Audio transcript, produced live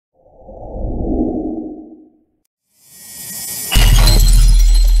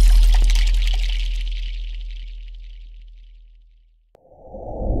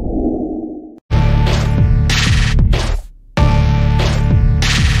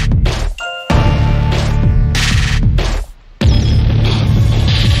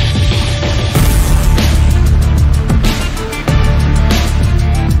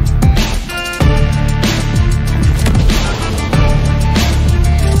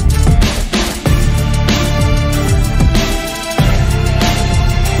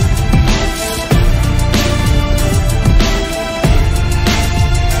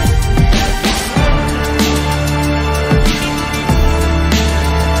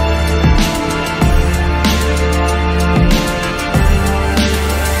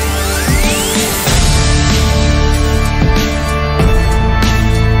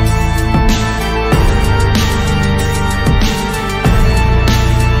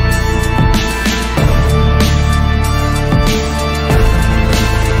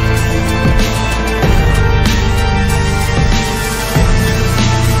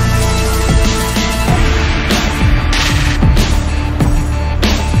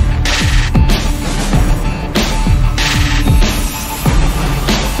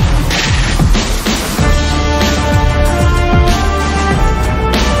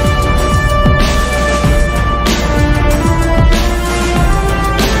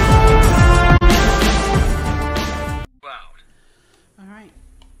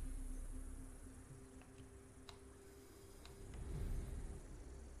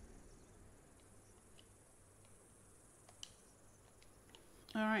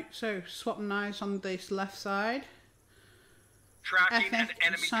Alright, so swapping knives on this left side. Tracking an Ethnic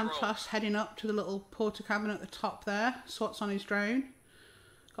and enemy Santos drone. heading up to the little porter cabin at the top there. SWAT's on his drone.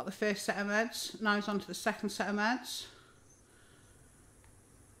 Got the first set of meds. Knives onto the second set of meds.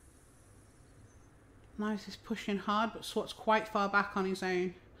 Knives is pushing hard, but SWAT's quite far back on his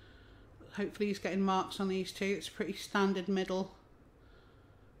own. Hopefully he's getting marks on these two. It's a pretty standard middle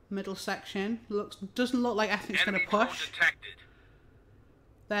section. Doesn't look like Ethnic's going to push.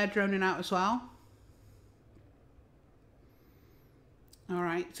 They're droning out as well.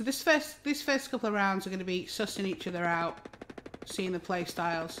 Alright, so this first couple of rounds are going to be sussing each other out, seeing the play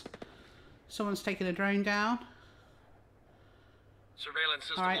styles. Someone's taking a drone down. Surveillance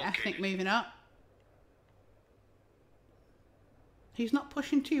system Alright, located. Ethnic moving up. He's not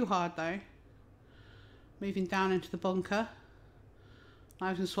pushing too hard though. Moving down into the bunker.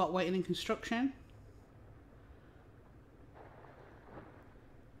 Knives and SWAT waiting in construction.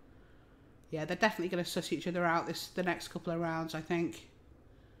 Yeah, they're definitely going to suss each other out the next couple of rounds, I think.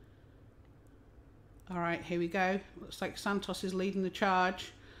 Alright, here we go. Looks like Santos is leading the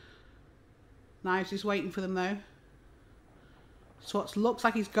charge. Knives is waiting for them though. SWAT looks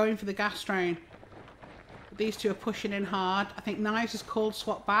like he's going for the gas drone. But these two are pushing in hard. I think Knives has called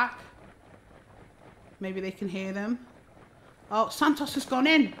SWAT back. Maybe they can hear them. Oh, Santos has gone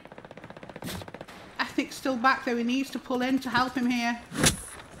in. Ethnic's still back though. He needs to pull in to help him here.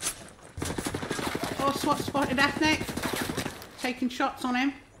 Oh, SWAT spotted Ethnic. Taking shots on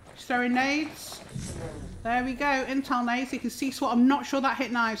him. He's throwing nades. There we go. Intel nades. You can see SWAT. I'm not sure that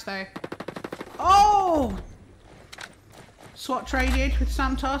hit Knives though. Oh! SWAT traded with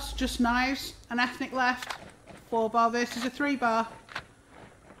Santos. Just Knives and Ethnic left. 4-bar versus a 3-bar.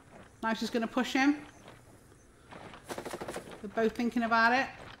 Knives is going to push him. They're both thinking about it.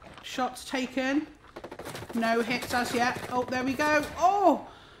 Shots taken. No hits as yet. Oh, there we go. Oh!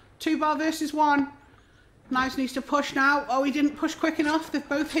 2-bar versus 1. Knives needs to push now. Oh, he didn't push quick enough. They've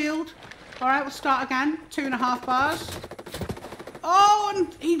both healed. Alright, we'll start again. 2.5 bars. Oh,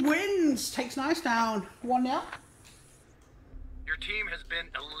 and he wins. Takes Knives down. 1-0. Your team has been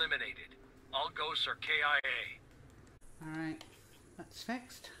eliminated. All ghosts are KIA. Alright, that's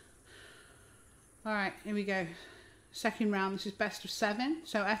fixed. Alright, here we go. Second round, this is best of 7.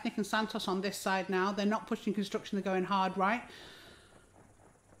 So Ethnic and Santos on this side now. They're not pushing construction, they're going hard right.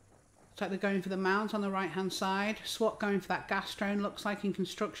 It's like they're going for the mounds on the right hand side. SWAT going for that gas drone, looks like in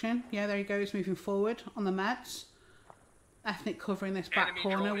construction. Yeah, there he goes, moving forward on the meds. Ethnic covering this back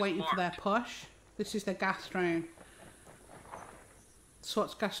corner, waiting for their push. This is the gas drone.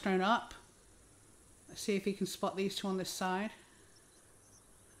 SWAT's gas drone up. Let's see if he can spot these two on this side.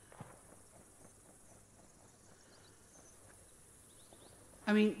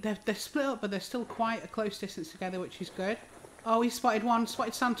 I mean, they're split up, but they're still quite a close distance together, which is good. Oh, he spotted one.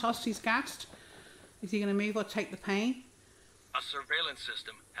 Spotted Santos. He's gassed. Is he going to move or take the pain? A surveillance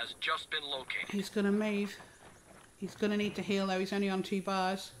system has just been located. He's going to move. He's going to need to heal, though. He's only on 2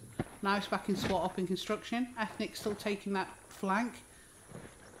 bars. Now he's back in SWAT up in construction. Ethnic still taking that flank.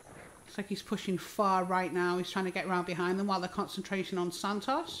 Looks like he's pushing far right now. He's trying to get around behind them while they're concentrating on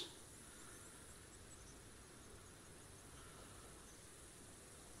Santos.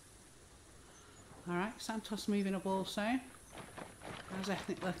 Alright, Santos moving up also. How's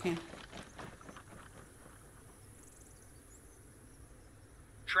Ethnic looking?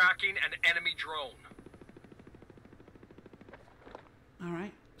 Tracking an enemy drone.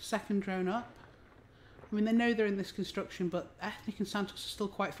 Alright, second drone up. I mean, they know they're in this construction, but Ethnic and Santos are still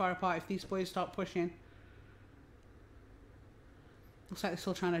quite far apart if these boys start pushing. Looks like they're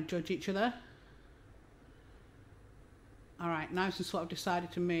still trying to judge each other. Alright, Knives and SWAT have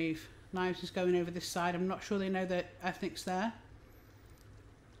decided to move. Knives is going over this side. I'm not sure they know that Ethnic's there.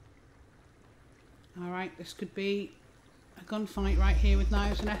 Alright, this could be a gunfight right here with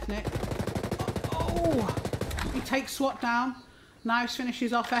Knives and Ethnic. Oh! He takes SWAT down. Knives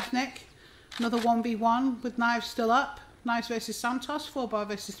finishes off Ethnic. Another 1v1 with Knives still up. Knives versus Santos. 4-bar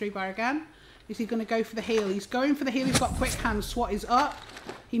versus 3-bar again. Is he going to go for the heal? He's going for the heal. He's got quick hands. SWAT is up.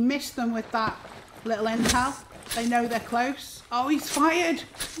 He missed them with that little intel. They know they're close. Oh, he's fired.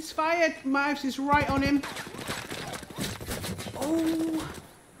 He's fired. Knives is right on him. Oh.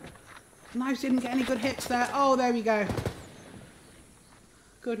 Knives didn't get any good hits there. Oh, there we go.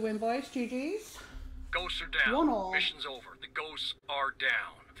 Good win, boys. GG's. Ghosts are down. 1-1. Mission's over. The ghosts are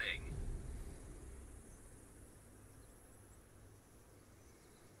down. Thing.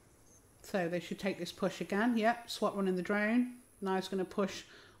 So they should take this push again. Yep, SWAT running the drone. Knives going to push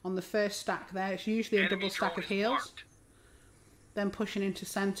on the first stack there. It's usually a double stack of heals. Marked. Then pushing into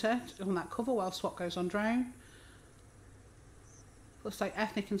centre on that cover while SWAT goes on drone. Looks like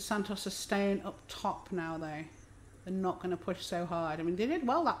Ethnic and Santos are staying up top now, though. They're not going to push so hard. I mean, they did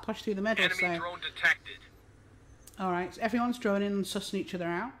well that push through the middle, Enemy drone detected. Alright, so everyone's droning and sussing each other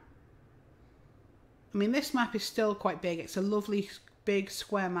out. I mean, this map is still quite big. It's a lovely, big,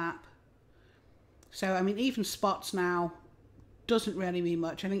 square map. So, I mean, even spots now doesn't really mean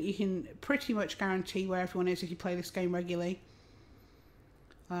much. I think you can pretty much guarantee where everyone is if you play this game regularly.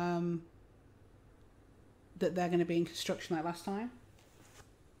 That they're going to be in construction like last time.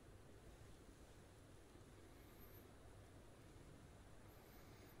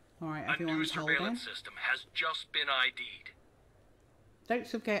 Alright, everyone's holding. A new surveillance system has just been ID'd. Don't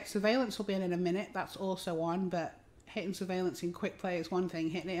forget, surveillance will be in a minute. That's also on, but hitting surveillance in quick play is one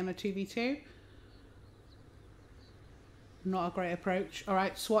thing. Hitting it in a 2v2, not a great approach.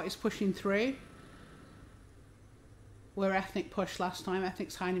 Alright, SWAT is pushing through. Where Ethnic pushed last time.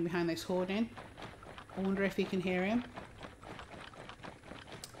 Ethnic's hiding behind this hoarding. I wonder if he can hear him.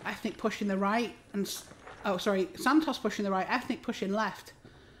 Ethnic pushing the right. Oh, sorry. Santos pushing the right. Ethnic pushing left.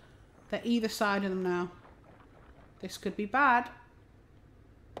 They're either side of them now. This could be bad.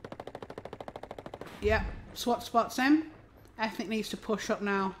 Yep. SWAT spots him. Ethnic needs to push up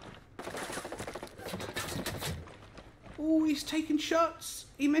now. Oh, he's taking shots.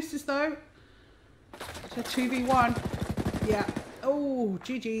 He misses though. It's a 2v1. Yeah. Oh,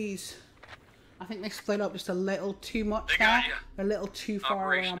 GG's. I think they split up just a little too much there. A little too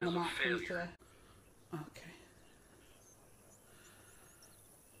far away on the map from each other. Okay.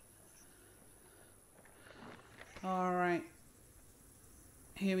 Alright.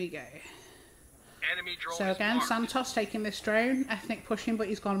 Here we go. Enemy drone so again, Santos taking this drone. Ethnic pushing, but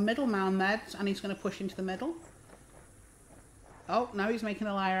he's gone middleman meds and he's going to push into the middle. Oh, no, he's making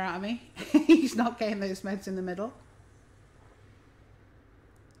a liar out of me. He's not getting those meds in the middle.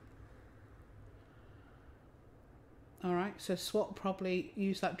 Alright, so SWAT probably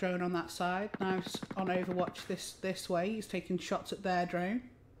use that drone on that side. Now he's on Overwatch this way. He's taking shots at their drone.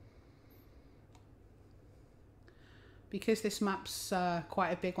 Because this map's quite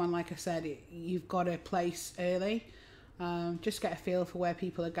a big one, like I said, you've got to place early. Just get a feel for where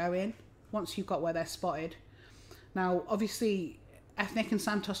people are going once you've got where they're spotted. Now, obviously, Ethnic and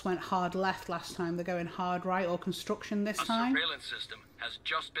Santos went hard left last time. They're going hard right or construction this time. A surveillance system has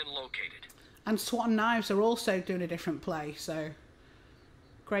just been located. And SWAT and Knives are also doing a different play, so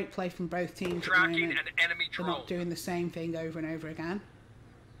great play from both teams. Tracking an enemy drone. They're not doing the same thing over and over again.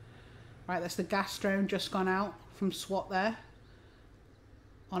 Right, that's the gas drone just gone out from SWAT there.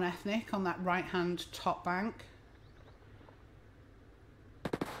 On Ethnic, on that right-hand top bank.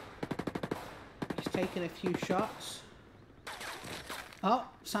 He's taking a few shots. Oh,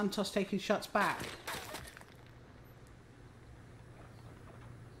 Santos taking shots back.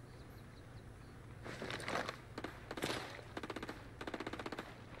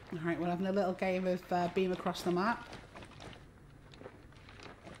 Alright, we're having a little game of beam across the map.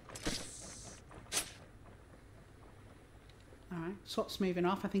 Alright, SWAT's moving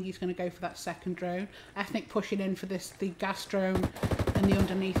off. I think he's going to go for that second drone. Ethnic pushing in for the gas drone in the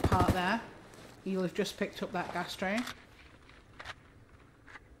underneath part there. He'll have just picked up that gas drone.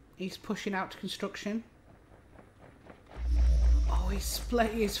 He's pushing out to construction. Oh, he's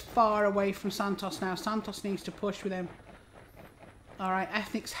split. He's far away from Santos now. Santos needs to push with him. Alright,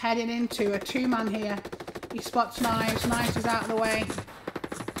 Ethnic's heading into a two-man here. He spots Knives. Knives is out of the way.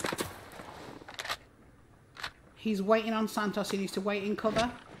 He's waiting on Santos. He needs to wait in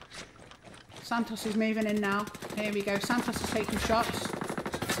cover. Santos is moving in now. Here we go. Santos is taking shots.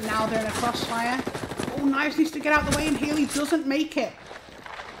 Now they're in a crossfire. Oh, Knives needs to get out of the way and Healy doesn't make it.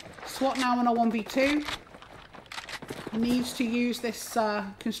 SWAT now on a 1v2. He needs to use this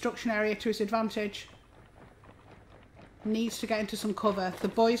construction area to his advantage. Needs to get into some cover. The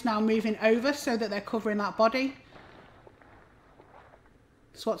boys now moving over so that they're covering that body.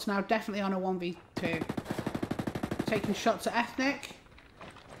 SWAT's now definitely on a 1v2. Taking shots at Ethnic.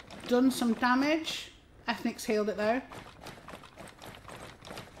 Done some damage. Ethnic's healed it though.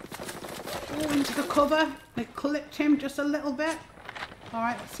 Oh, into the cover. They clipped him just a little bit.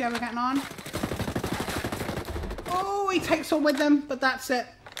 Alright, let's see how we're getting on. Oh, he takes one with them, but that's it.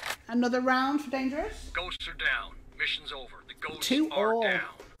 Another round for Dangerous. Ghosts are down. Mission's over. The ghosts 2-2 are down.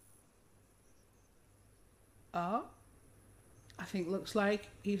 Oh. I think looks like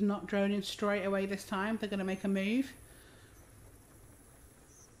he's not droning straight away this time. They're going to make a move.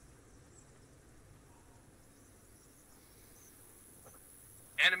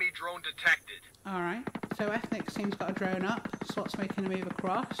 Enemy drone detected. Alright, so Ethnic seems got a drone up. SWAT's making a move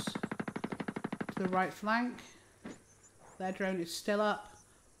across to the right flank. Their drone is still up.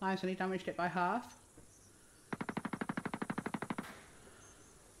 Knives only damaged it by half.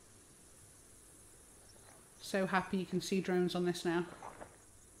 So happy you can see drones on this now.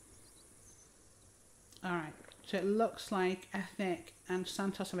 Alright, so it looks like Ethnic and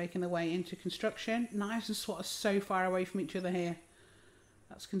Santos are making their way into construction. Knives and SWAT are so far away from each other here.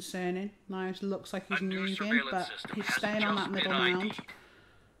 That's concerning. Knives looks like he's moving, but he's staying on that middle mound.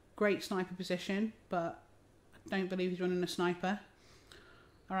 Great sniper position, but I don't believe he's running a sniper.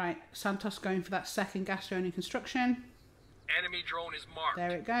 Alright, Santos going for that second gas drone in construction. Enemy drone is marked.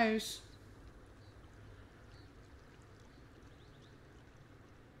 There it goes.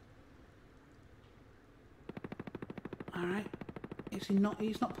 Alright. Is he not?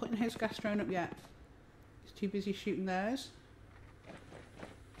 He's not putting his gas drone up yet. He's too busy shooting theirs.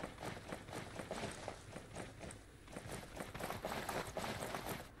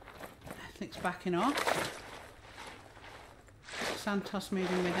 Ethnic's backing off. Santos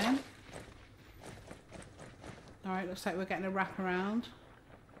moving with him. Alright, looks like we're getting a wrap around.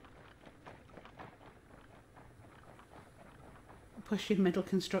 Pushing middle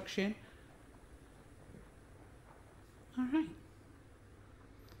construction. Alright.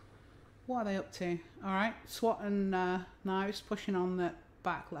 What are they up to? Alright, SWAT and Knives pushing on the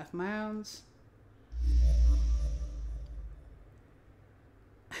back left mounds.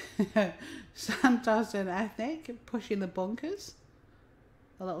 Santos and Ethnic pushing the bunkers.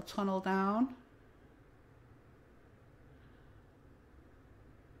 A little tunnel down.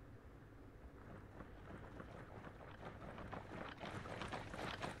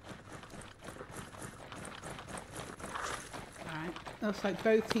 Alright, looks like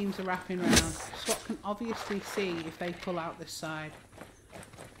both teams are wrapping around. SWAT can obviously see if they pull out this side.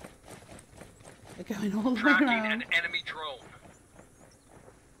 They're going all the way around. Tracking an enemy drone.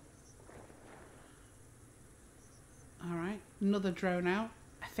 Alright, another drone out.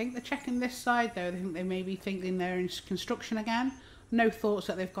 I think they're checking this side though. I think they may be thinking they're in construction again. No thoughts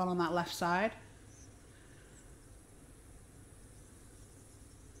that they've gone on that left side.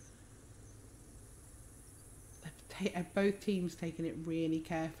 Both teams taking it really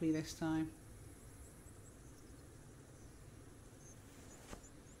carefully this time.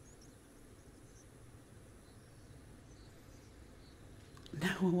 No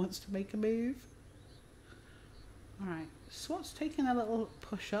one wants to make a move. Alright, SWAT's taking a little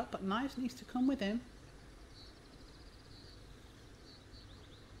push up, but Knives needs to come with him.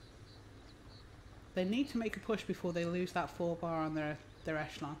 They need to make a push before they lose that 4-bar on their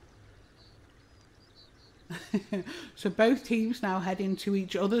echelon. So both teams now head into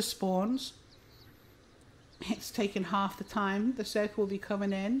each other's spawns. It's taken half the time. The circle will be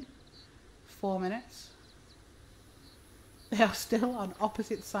coming in 4 minutes. They are still on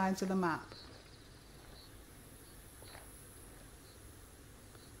opposite sides of the map.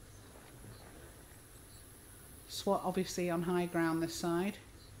 SWAT obviously on high ground this side.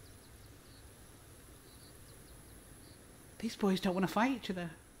 These boys don't want to fight each other.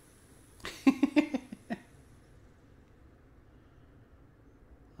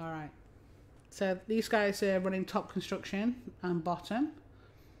 Alright. So these guys are running top construction and bottom.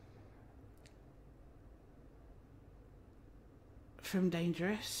 From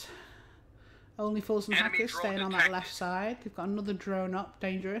Dangerous. Only Fools and Hackers staying on that left side. They've got another drone up,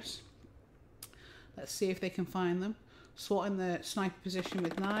 Dangerous. Let's see if they can find them. SWAT in the sniper position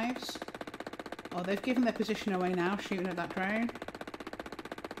with Knives. Oh, they've given their position away now, shooting at that drone.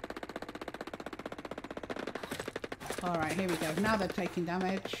 Alright, here we go. Now they're taking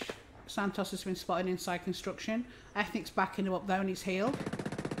damage. Santos has been spotted inside construction. Ethnic's backing him up though and he's healed.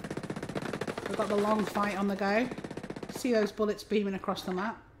 We've got the long fight on the go. See those bullets beaming across the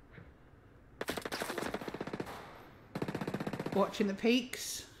map. Watching the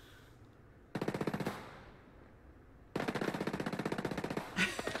peaks.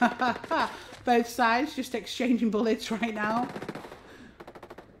 Both sides just exchanging bullets right now.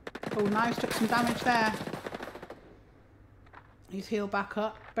 Oh, Knives took some damage there. He's healed back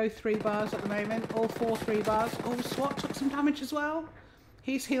up. Both 3 bars at the moment. All 4 3 bars. Oh, SWAT took some damage as well.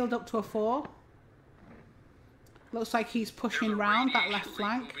 He's healed up to a 4. Looks like he's pushing round that left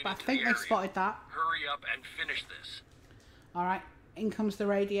flank, but I think they spotted that. Hurry up and finish this. Alright, in comes the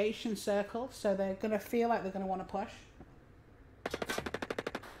radiation circle, so they're going to feel like they're going to want to push.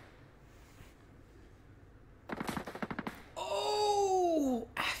 Oh!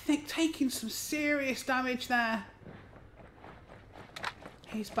 Ethnic taking some serious damage there.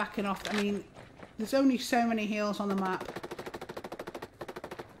 He's backing off. I mean, there's only so many heals on the map.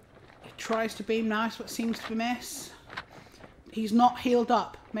 He tries to beam Nice, but seems to miss. He's not healed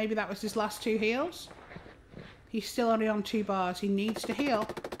up. Maybe that was his last 2 heals. He's still only on 2 bars. He needs to heal.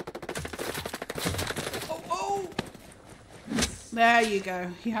 Oh, oh! There you go.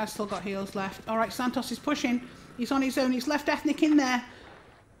 He has still got heals left. All right, Santos is pushing. He's on his own. He's left Ethnic in there.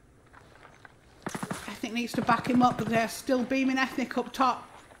 Ethnic needs to back him up, but they're still beaming Ethnic up top.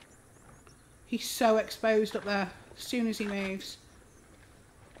 He's so exposed up there as soon as he moves.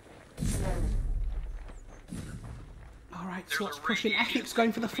 All right, SWAT's pushing. Ethnic's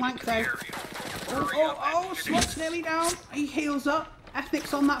going for the flank, though. Oh, SWAT's nearly down. He heals up.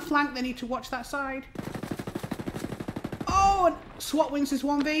 Ethnic's on that flank. They need to watch that side. Oh, and SWAT wins his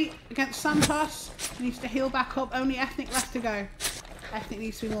 1v against Santos. He needs to heal back up. Only Ethnic left to go. Ethnic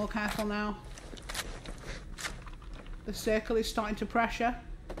needs to be more careful now. The circle is starting to pressure.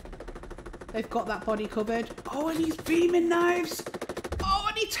 They've got that body covered. Oh, and he's beaming Knives. Oh,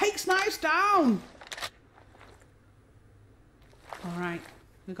 and he takes Knives down. All right,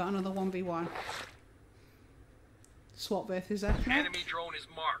 we've got another 1v1. SWAT versus Ethnic. Enemy drone is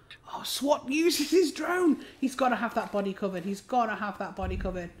marked. Oh, SWAT uses his drone. He's got to have that body covered. He's got to have that body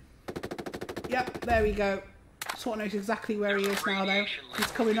covered. Yep, there we go. SWAT knows exactly where he is now, though. He's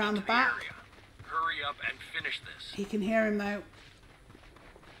coming around the back. Hurry up and finish this. He can hear him, though.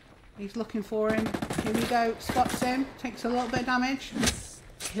 He's looking for him. Here we go. Spots him. Takes a little bit of damage.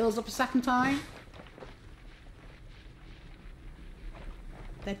 Heals up a second time.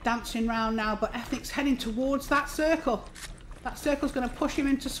 They're dancing round now, but Ethnic's heading towards that circle. That circle's going to push him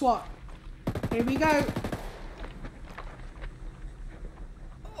into SWAT. Here we go.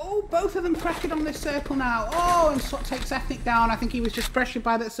 Oh, both of them pressured on this circle now. Oh, and SWAT takes Ethnic down. I think he was just pressured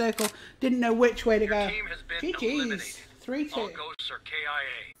by that circle. Didn't know which way to go. Team has been GG's. eliminated. 3-2. All ghosts are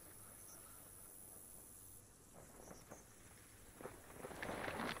KIA.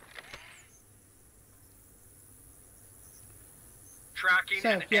 Tracking So,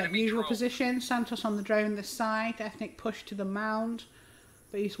 an yeah, enemy usual drone. position. Santos on the drone this side. Ethnic push to the mound.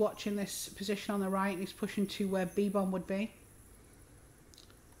 But he's watching this position on the right. And he's pushing to where B-bomb would be.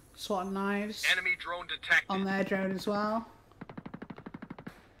 SWAT and Knives Enemy drone detected. on their drone as well.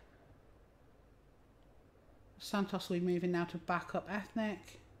 Santos will be moving now to back up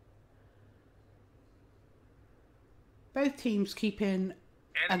Ethnic. Both teams keeping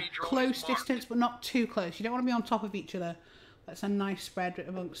a Enemy drone close is marked. distance, but not too close. You don't want to be on top of each other. That's a nice spread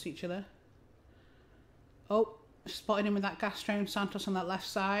amongst each other. Oh, spotted him with that gas drone. Santos on that left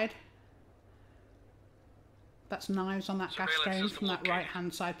side. That's Knives on that gas Surveillance drone system from that located.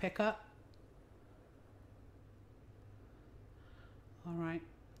 right-hand side pickup. Alright,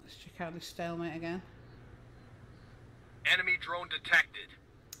 let's check out this stalemate again. Enemy drone detected.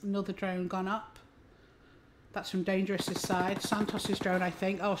 Another drone gone up. That's from Dangerous's side. Santos's drone, I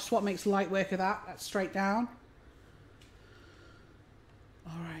think. Oh, SWAT makes light work of that. That's straight down.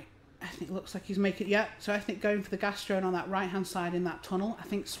 Alright. Ethnic looks like he's making... Yeah, so Ethnic going for the gas drone on that right-hand side in that tunnel. I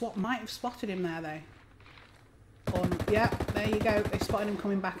think SWAT might have spotted him there, though. Yeah, there you go. They spotted him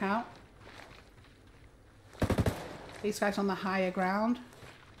coming back out. These guys on the higher ground.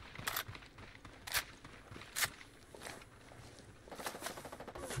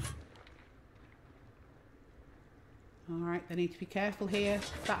 Alright, they need to be careful here.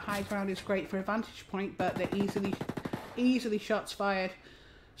 That high ground is great for a vantage point, but they're easily shots fired.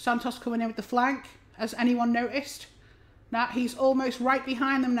 Santos coming in with the flank. Has anyone noticed? Nah, he's almost right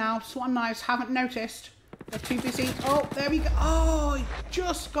behind them now. SWAT and Knives haven't noticed. They're too busy. Oh, there we go. Oh, he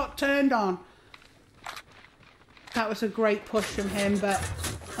just got turned on. That was a great push from him, but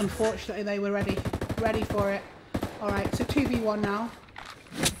unfortunately they were ready for it. Alright, so 2v1 now.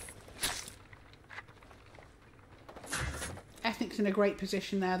 Ethnic's in a great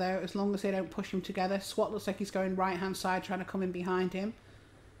position there, though, as long as they don't push him together. SWAT looks like he's going right-hand side, trying to come in behind him.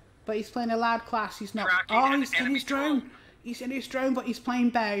 But he's playing a loud class. He's not... Oh, he's in his drone. He's in his drone, but he's playing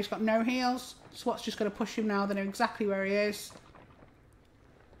bare. He's got no heals. SWAT's just going to push him now. They know exactly where he is.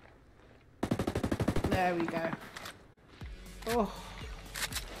 There we go. Oh.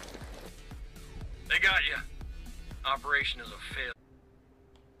 They got you. Operation is a fail.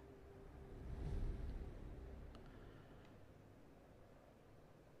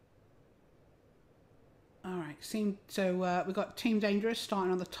 Alright, so we've got Team Dangerous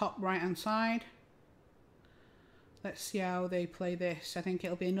starting on the top right-hand side. Let's see how they play this. I think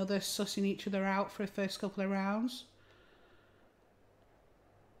it'll be another sussing each other out for the first couple of rounds.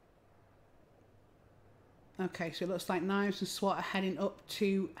 Okay, so it looks like Knives and SWAT are heading up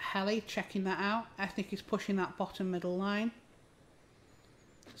to Heli, checking that out. Ethnic is pushing that bottom middle line.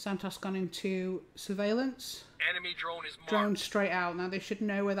 Santos gone into surveillance. Enemy drone is marked. Drone straight out. Now they should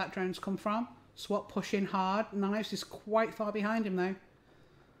know where that drone's come from. SWAT pushing hard. Knives is quite far behind him though.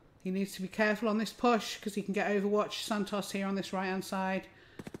 He needs to be careful on this push because he can get Overwatch. Santos here on this right hand side.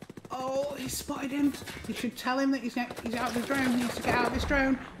 Oh, he spotted him. You should tell him that he's out of his drone. He needs to get out of his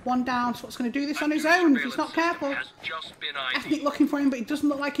drone. One down. So what's going to do this on his own if he's not careful? Ethnic looking for him, but it doesn't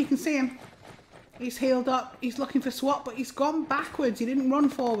look like he can see him. He's healed up. He's looking for SWAT, but he's gone backwards. He didn't run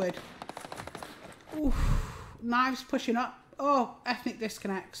forward. Oof. Knives pushing up. Oh, Ethnic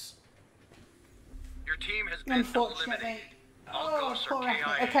disconnects. Your team has been eliminated. Oh, poor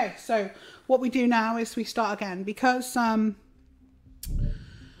Ethnic. Okay, so what we do now is we start again. Because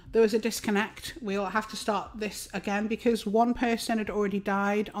there was a disconnect, we'll have to start this again because one person had already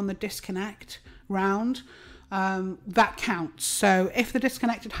died on the disconnect round. That counts. So if the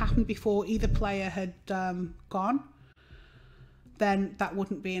disconnect had happened before either player had gone, then that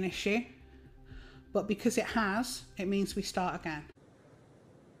wouldn't be an issue. But because it has, it means we start again.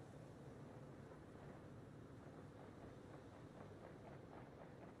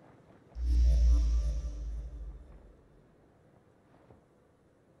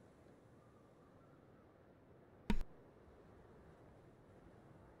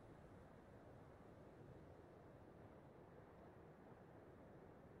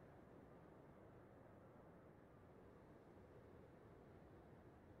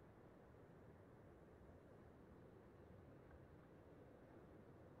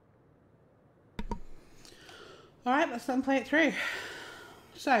 Alright, let's then play it through.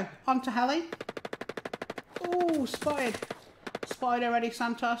 So, on to Heli. Oh, spotted. Spotted already,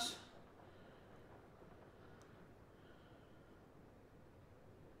 Santos.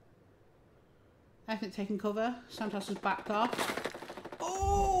 Ethnic taking cover. Santos has backed off.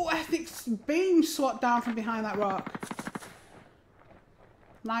 Oh, Ethnic's being swat down from behind that rock.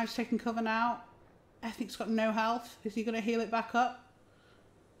 Knives taking cover now. Ethnic's got no health. Is he going to heal it back up?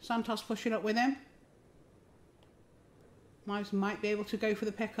 Santos pushing up with him. Knives might be able to go for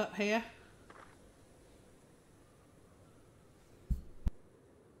the pickup here.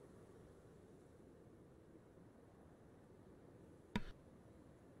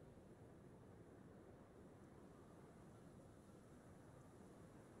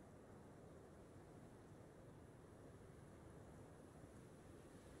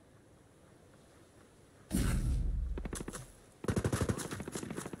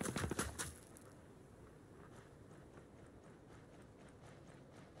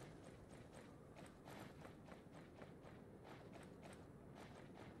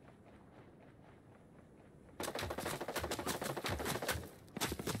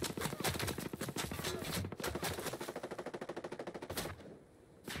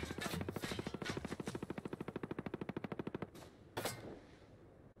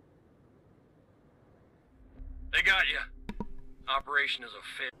 They got you. Operation is a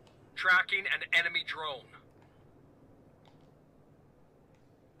fail. Tracking an enemy drone.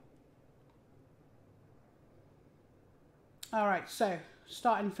 Alright, so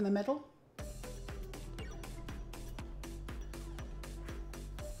starting from the middle.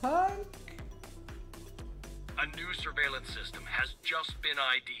 Punk. A new surveillance system has just been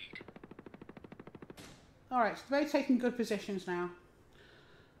ID'd. Alright, so they're taking good positions now.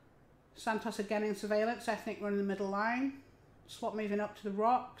 Santos again in surveillance, Ethnic running the middle line. SWAT moving up to the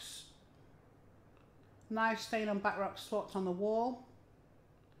rocks. Knives staying on back rock, SWAT's on the wall.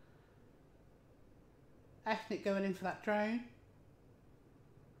 Ethnic going in for that drone.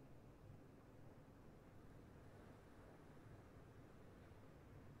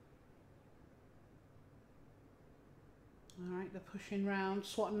 Alright, they're pushing round.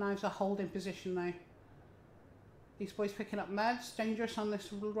 SWAT and Knives are holding position though. These boys picking up meds. Dangerous on this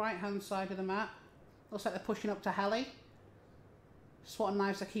right hand side of the map. Looks like they're pushing up to Heli. SWAT and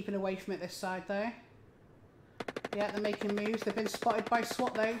Knives are keeping away from it this side though. Yeah, they're making moves. They've been spotted by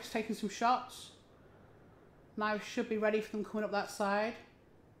SWAT though. It's taking some shots. Knives should be ready for them coming up that side.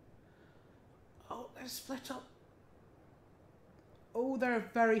 Oh, they're split up. Oh,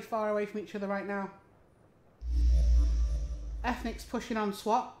 they're very far away from each other right now. Ethnic's pushing on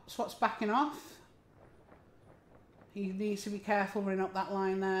SWAT. SWAT's backing off. He needs to be careful running up that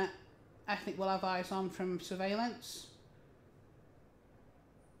line there. Ethnic will have eyes on from surveillance.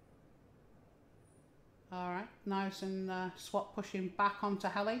 Alright, Knives and SWAT pushing back onto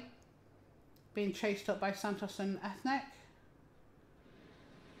Heli. Being chased up by Santos and Ethnic.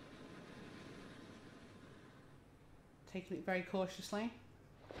 Taking it very cautiously.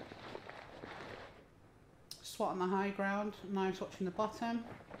 SWAT on the high ground. Knives watching the bottom.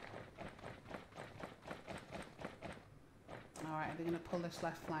 Alright, they're going to pull this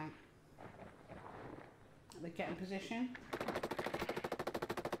left flank. They get in position.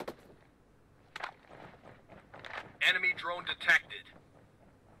 Enemy drone detected.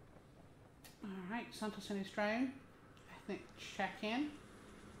 Alright, Santos in his drone. Ethnic check in.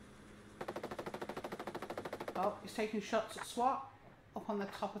 Oh, he's taking shots at SWAT. Up on the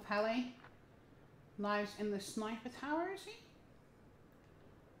top of heli. Knives in the sniper tower, is he?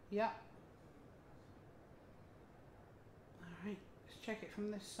 Yep. Alright, let's check it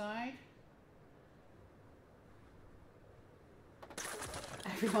from this side.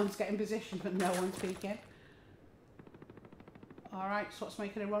 Everyone's getting positioned, but no one's peeking. Alright, SWAT's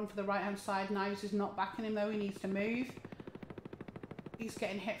making a run for the right hand side. Knives is not backing him though, he needs to move. He's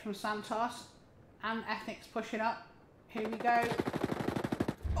getting hit from Santos. And Ethnic's pushing up. Here we go.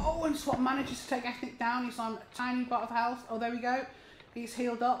 Oh, and SWAT manages to take Ethnic down. He's on a tiny bot of health. Oh, there we go. He's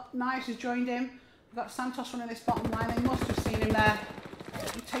healed up. Knives has joined him. We've got Santos running this bottom line. They must have seen him there.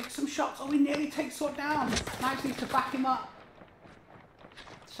 He takes some shots. Oh, he nearly takes SWAT down. Knives needs to back him up.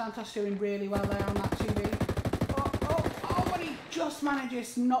 Santos doing really well there on that 2v. Oh, but he just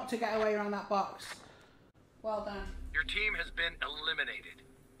manages not to get away around that box. Well done. Your team has been eliminated.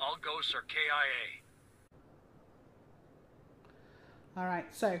 All ghosts are KIA.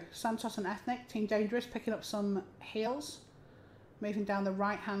 Alright, so Santos and Ethnic, Team Dangerous, picking up some heals. Moving down the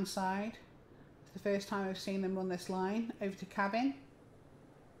right hand side. It's the first time I've seen them run this line. Over to cabin.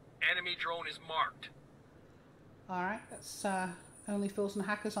 Enemy drone is marked. Alright, that's only fools and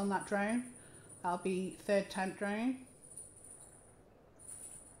hackers on that drone. That'll be third tent drone.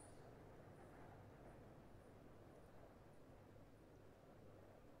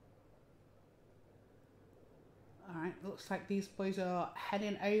 Alright, looks like these boys are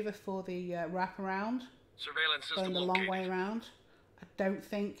heading over for the wraparound. Surveillance system Going the located. long way around. I don't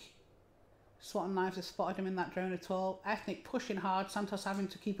think SWAT and Knives have spotted him in that drone at all. Ethnic pushing hard, Santos having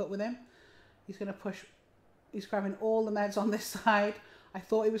to keep up with him. He's going to push, he's grabbing all the meds on this side. I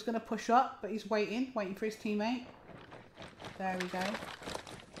thought he was going to push up, but he's waiting for his teammate. There we go.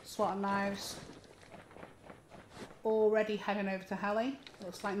 SWAT and Knives already heading over to heli.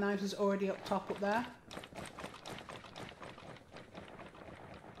 Looks like Knives is already up top up there.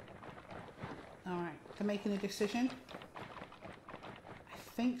 Alright, they're making a decision. I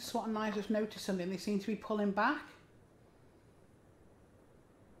think SWAT and Knives have noticed something. They seem to be pulling back.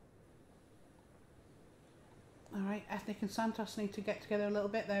 Alright, Ethnic and Santos need to get together a little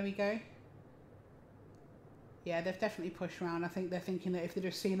bit. There we go. Yeah, they've definitely pushed around. I think they're thinking that if they'd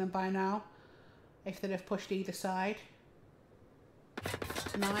have seen them by now, if they'd have pushed either side.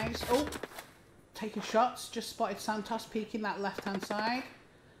 Knives. Oh! Taking shots. Just spotted Santos peeking that left-hand side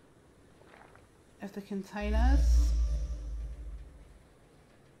of the containers.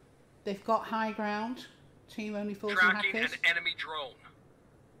 They've got high ground. Team only fools and Tracking hackers. an enemy drone.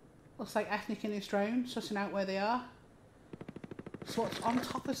 Looks like Ethnic in his drone, sussing out where they are. SWAT's on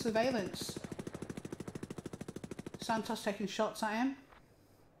top of surveillance. Santos taking shots at him.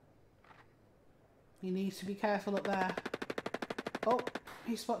 He needs to be careful up there. Oh,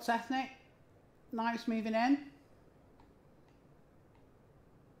 he spots Ethnic. Knives moving in.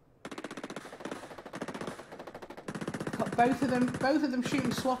 Got both of them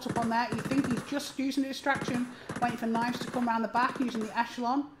shooting SWAT up on there. You think he's just using a distraction, waiting for Knives to come around the back using the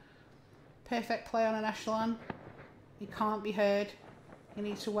echelon. Perfect play on an echelon. He can't be heard. He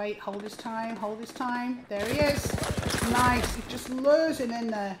needs to wait, hold his time, hold his time. There he is. Nice. He just lures him in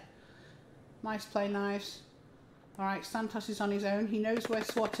there. Nice play, Knives. Alright, Santos is on his own. He knows where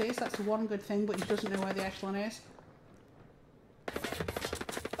SWAT is. That's the one good thing, but he doesn't know where the echelon is.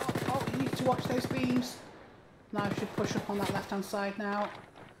 Oh, he needs to watch those beams. Knives should push up on that left-hand side now.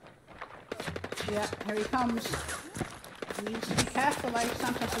 Yeah, here he comes. He needs to be careful though.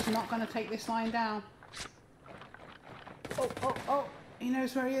 Santos is not going to take this line down. Oh. He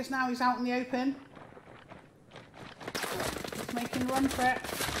knows where he is now. He's out in the open. He's making a run for it.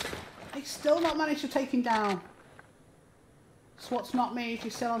 He's still not managed to take him down. SWAT's not moved.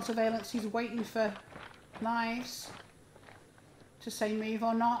 He's still on surveillance. He's waiting for Knives to say move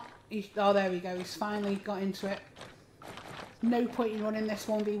or not. Oh, there we go. He's finally got into it. No point in running this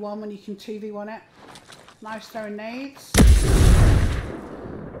 1v1 when you can 2v1 it. Knives throwing nades.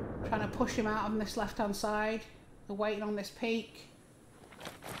 Trying to push him out on this left-hand side. They're waiting on this peak.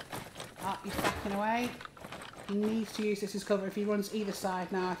 Oh, he's backing away. He needs to use this as cover. If he runs either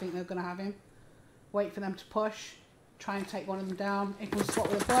side now, I think they're going to have him. Wait for them to push. Try and take one of them down. He can SWAT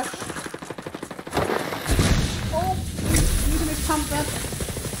with a push. Oh, he's using his pumper.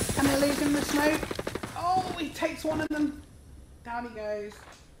 Can they lose him in the smoke? Oh, he takes one of them. Down he goes.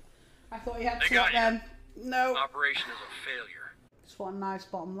 I thought he had to SWAT them. No. Operation is a failure. SWAT and Knives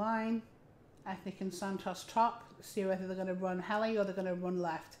bottom line. Ethnic and Santos top. Let's see whether they're going to run heli or they're going to run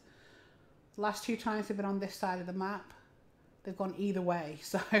left. The last two times they've been on this side of the map, they've gone either way.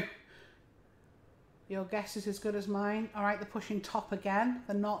 So Your guess is as good as mine. All right, they're pushing top again.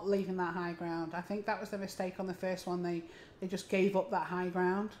 They're not leaving that high ground. I think that was the mistake on the first one. They just gave up that high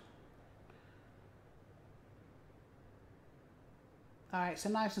ground. All right, so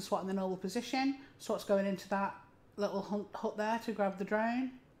Knives and SWAT in the normal position. SWAT's going into that little hut there to grab the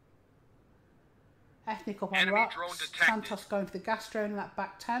drone. Ethnic up on Enemy rocks. drone detected. Santos going for the gas drone in that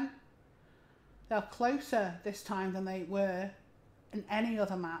back tent. They're closer this time than they were in any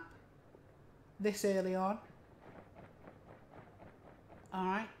other map this early on.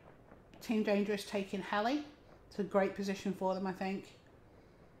 Alright. Team Dangerous taking heli. It's a great position for them, I think.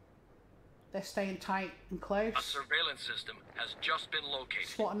 They're staying tight and close. A surveillance system has just been located.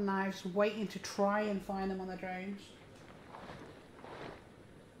 SWAT and Knives waiting to try and find them on the drones.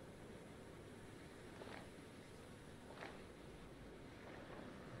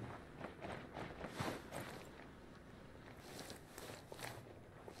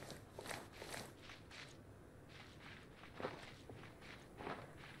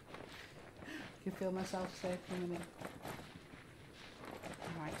 I can feel myself circling them.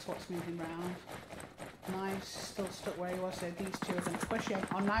 Alright, SWAT's moving round. Knives still stuck where he was, so these two are going to push him.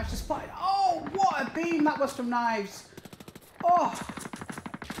 Oh, Knives are spotted. Oh, what a beam that was from Knives. Oh,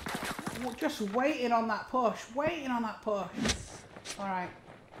 just waiting on that push. Waiting on that push. Alright.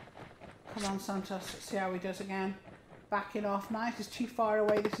 Come on, Santos. Let's see how he does again. Backing off. Knives is too far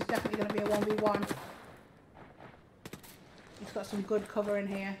away. This is definitely going to be a 1v1. He's got some good cover in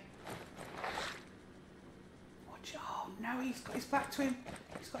here. Watch. Oh, no, he's got his back to him.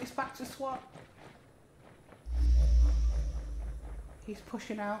 He's got his back to SWAT. He's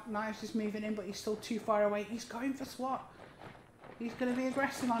pushing out. Knives is moving in, but he's still too far away. He's going for SWAT. He's going to be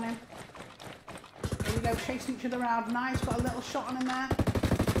aggressive on him. Here we go, chasing each other around. Knives got a little shot on him there.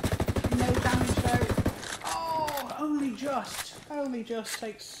 No damage though. Oh, only just. Only just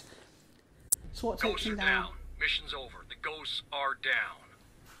takes SWAT takes him down. Mission's over. The ghosts are down.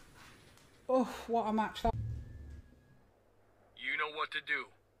 Oh, what a match that. You know what to do.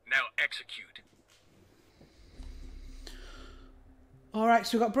 Now execute. Alright,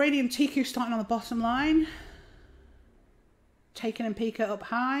 so we've got Brady and TQ starting on the bottom line. Taken and Pika up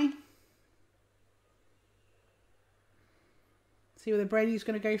high. See whether Brady's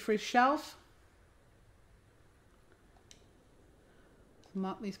going to go for his shelf.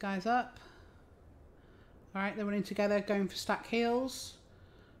 Mark these guys up. Alright, they're running together, going for stack heals.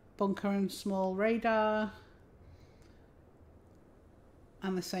 Bunker and small radar.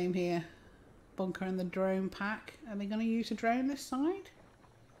 And the same here. Bunker and the drone pack. Are they going to use a drone this side?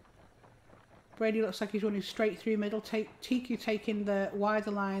 Brady looks like he's running straight through middle. TQ taking the wider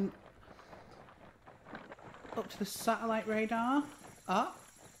line up to the satellite radar. Oh,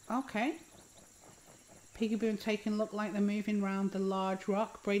 okay. Peekaboo and Taken look like they're moving around the large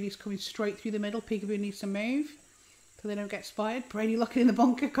rock. Brady's coming straight through the middle. Peekaboo needs to move so they don't get spotted. Brady looking in the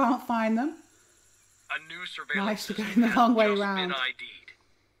bunker, can't find them. A new surveillance Nice to go system in the long way has just round. been ID'd.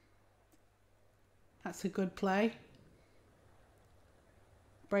 That's a good play.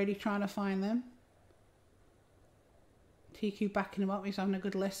 Brady trying to find them. TQ backing him up. He's having a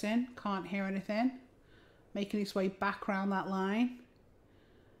good listen. Can't hear anything. Making his way back round that line.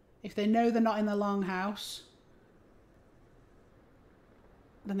 If they know they're not in the longhouse,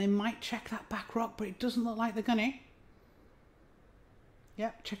 then they might check that back rock, but it doesn't look like they're gonna.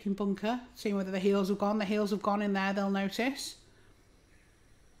 Yep, checking bunker. Seeing whether the heels have gone. The heels have gone in there, they'll notice.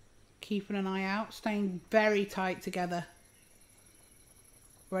 Keeping an eye out. Staying very tight together.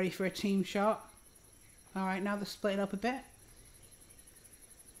 Ready for a team shot. Alright, now they're splitting up a bit.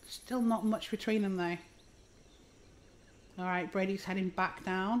 Still not much between them though. Alright, Brady's heading back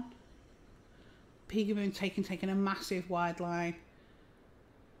down. Peekaboo taking a massive wide line.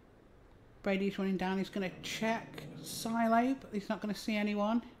 Brady's running down. He's going to check silo, but he's not going to see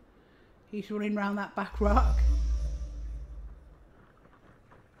anyone. He's running around that back rock.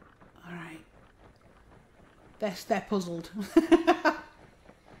 Alright. They're puzzled.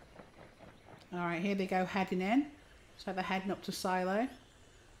 Alright, here they go heading in. So they're heading up to silo.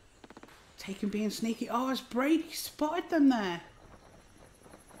 Taken being sneaky. Oh, has Brady spotted them there?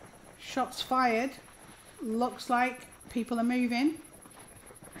 Shots fired. Looks like people are moving.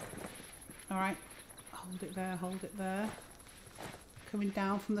 Alright. Hold it there, hold it there. Coming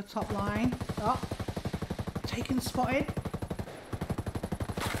down from the top line. Oh. Taken spotted.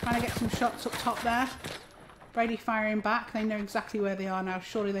 Trying to get some shots up top there. Brady firing back. They know exactly where they are now.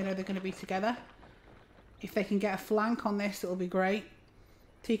 Surely they know they're going to be together. If they can get a flank on this, it'll be great.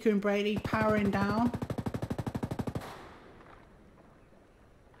 TQ and Brady powering down.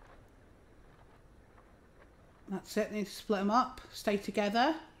 That's it. They need to split them up. Stay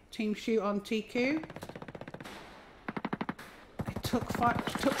together. Team shoot on TQ.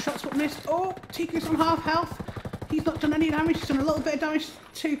 took shots but missed. Oh, Tiku's on half health. He's not done any damage. He's done a little bit of damage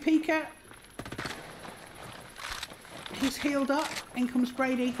to Pika. He's healed up. In comes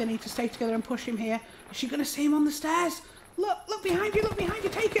Brady. They need to stay together and push him here. Is she going to see him on the stairs? Look behind you. Look behind you.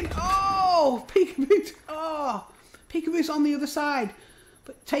 Taken. Oh, Peekaboo. Oh, Peekaboo's on the other side.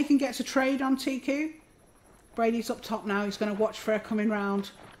 But Taken gets a trade on Tiku. Brady's up top now. He's going to watch for her coming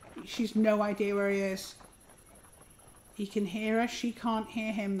round. She's no idea where he is. He can hear her. She can't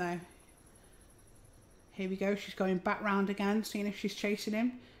hear him though. Here we go. She's going back round again, seeing if she's chasing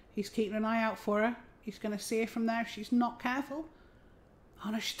him. He's keeping an eye out for her. He's going to see her from there if she's not careful.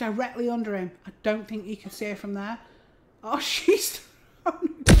 Oh no, she's directly under him. I don't think he can see her from there. Oh, she's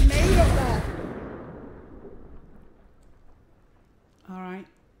thrown a grenade up there. Alright.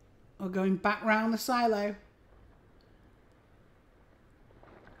 We're going back round the silo.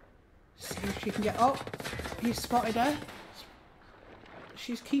 See if she can get... Oh, he's spotted her.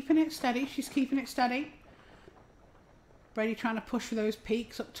 She's keeping it steady. She's keeping it steady. Brady trying to push for those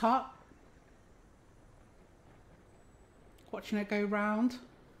peaks up top. Watching her go round.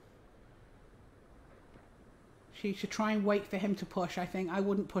 She should try and wait for him to push, I think. I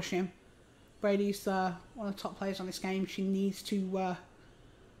wouldn't push him. Brady's one of the top players on this game. She needs to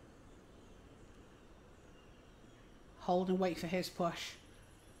hold and wait for his push.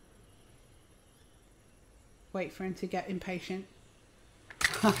 Wait for him to get impatient.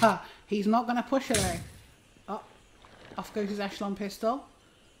 He's not going to push her though. Oh, off goes his Echelon pistol.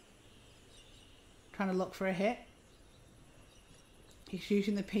 Trying to look for a hit. He's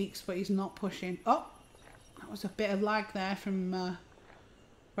using the peaks, but he's not pushing. Oh, that was a bit of lag there from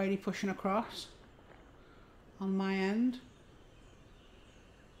Brady pushing across on my end.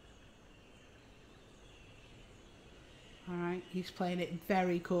 Alright, he's playing it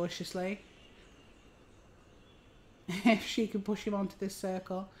very cautiously. If she can push him onto this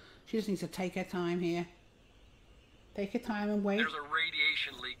circle, she just needs to take her time here. Take her time and wait. There's a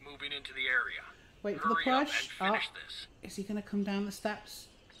radiation leak moving into the area. Wait for the push. Oh, is he going to come down the steps?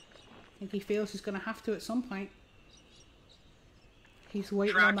 I think he feels he's going to have to at some point. He's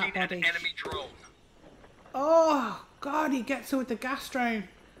waiting on that body. An enemy drone. Oh, God, he gets her with the gas drone.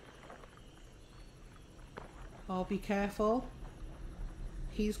 Oh, be careful.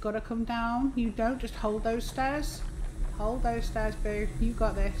 He's got to come down. You don't. Just hold those stairs. Hold those stairs, boo. You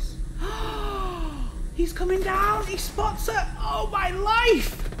got this. He's coming down. He spots her. Oh, my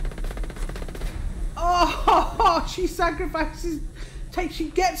life. Oh, she sacrifices. She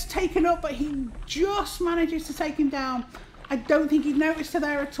gets taken up, but he just manages to take him down. I don't think he noticed her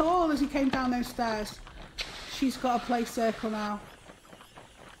there at all as he came down those stairs. She's got a play circle now.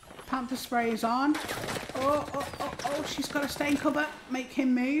 Panther spray is on. Oh, she's got to stay in cover. Make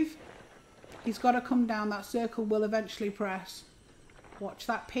him move. He's got to come down. That circle will eventually press. Watch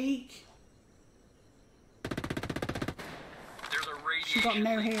that peak. There's a radiation She's got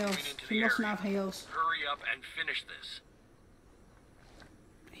no heals. She mustn't have heals. Hurry up and finish this.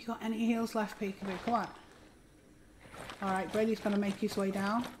 You got any heals left, Peekaboo? Come on. Alright, Brady's going to make his way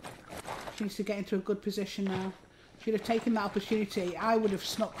down. She needs to get into a good position now. Should have taken that opportunity. I would have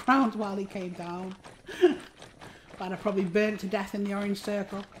snuck round while he came down. But I'd have probably burnt to death in the orange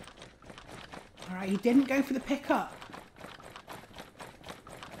circle. Alright, he didn't go for the pickup.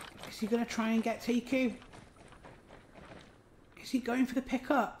 Is he going to try and get Tiku? Is he going for the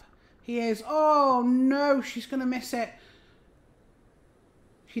pickup? He is. Oh no, she's going to miss it.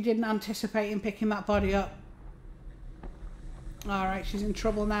 She didn't anticipate him picking that body up. Alright, she's in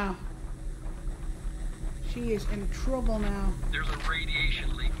trouble now. She is in trouble now. There's a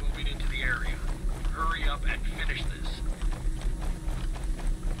radiation leak moving into the area. Hurry up and finish this.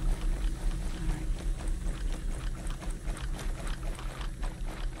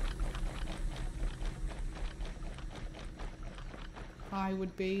 I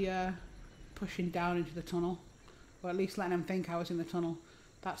would be pushing down into the tunnel. Or at least letting them think I was in the tunnel.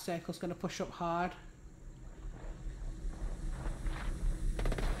 That circle's going to push up hard.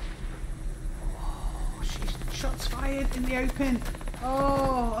 Shots fired in the open.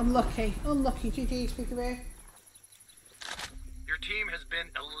 Oh, unlucky. Unlucky. GG's, Peekaboo. Your team has been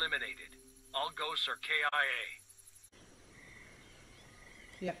eliminated. All ghosts are KIA.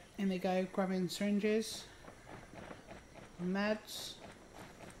 Yep, in they go. Grabbing syringes. Meds.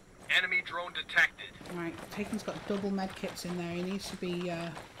 Enemy drone detected. Right, Taken's got double med kits in there. He needs to be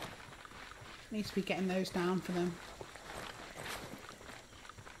getting those down for them.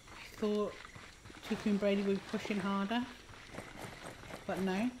 I thought Tiku and Brady were pushing harder, but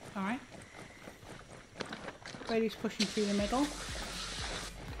no. Alright. Brady's pushing through the middle.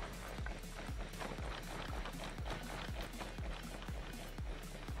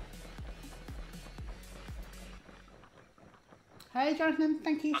 Jonathan.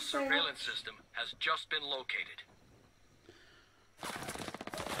 Thank you A so much. surveillance system has just been located.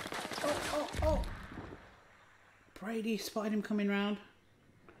 Oh. Brady spotted him coming round.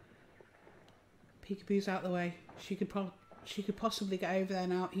 Peekaboo's out the way. She could possibly get over there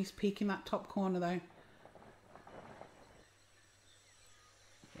now. He's peeking that top corner though.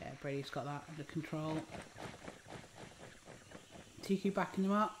 Yeah, Brady's got that under control. TQ backing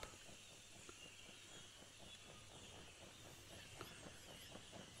him up.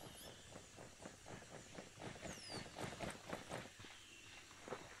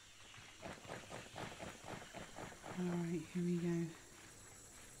 Alright, here we go.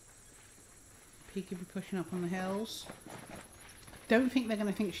 Peekaboo pushing up on the hills. Don't think they're going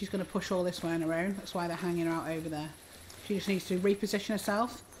to think she's going to push all this way on her own. That's why they're hanging her out over there. She just needs to reposition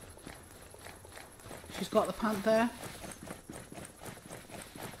herself. She's got the panther.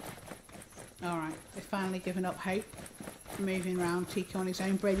 Alright, they've finally given up hope. Moving around, TQ on his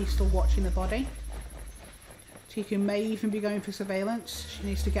own. Brady's still watching the body. TQ may even be going for surveillance. She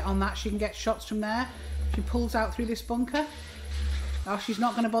needs to get on that. She can get shots from there. She pulls out through this bunker. Oh, she's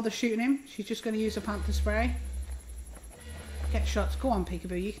not going to bother shooting him. She's just going to use a panther spray. Get shots. Go on,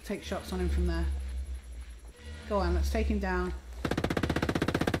 Peekaboo. You can take shots on him from there. Go on, let's take him down.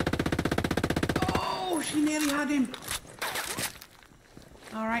 Oh, she nearly had him.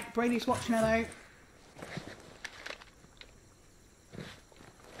 Alright, Brady's watching her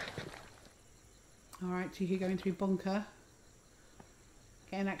though. Alright, TQ going through bunker.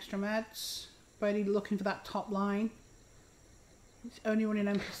 Getting extra meds. Brady looking for that top line. He's only running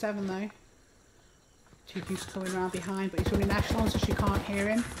MP7 though. TQ's coming around behind, but he's running echelon so she can't hear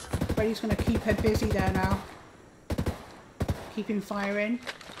him. Brady's going to keep her busy there now. Keep him firing.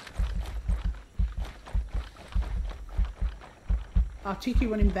 Oh, TQ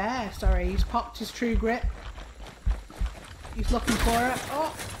running bare, sorry. He's popped his true grit. He's looking for her.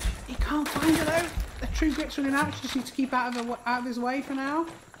 Oh, he can't find her though. The true grit's running out. She just needs to keep out of his way for now.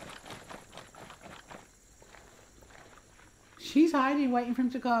 She's hiding, waiting for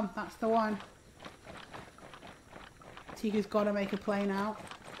him to come. That's the one. TQ's got to make a play now.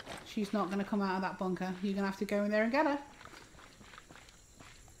 She's not going to come out of that bunker. You're going to have to go in there and get her.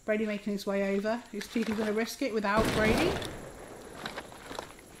 Brady making his way over. Is TQ going to risk it without Brady?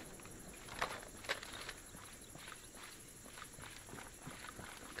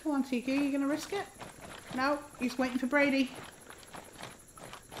 Come on, TQ. You going to risk it? No, he's waiting for Brady.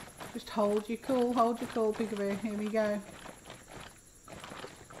 Just hold your cool, Peekaboo. Here we go.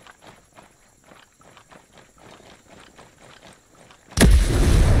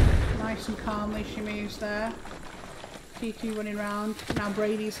 Nice and calmly she moves there. TQ running around. Now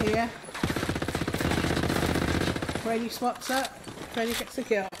Brady's here. Brady spots her. Brady gets the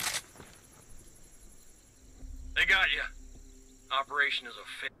kill. They got you. Operation is a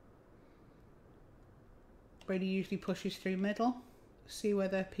fail. Brady usually pushes through middle. See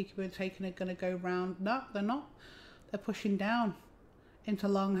whether Peekaboo and Taken are going to go round. No, they're not. They're pushing down into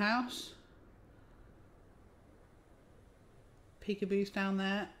Longhouse. Peekaboo's down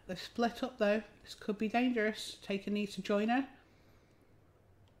there. They're split up though. This could be dangerous. Taken needs to join her.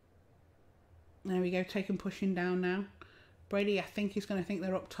 There we go. Taken pushing down now. Brady, I think he's going to think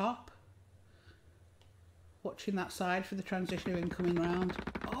they're up top. Watching that side for the transition of him coming round.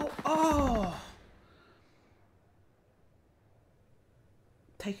 Oh!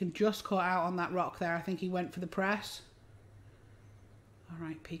 Taken just caught out on that rock there. I think he went for the press.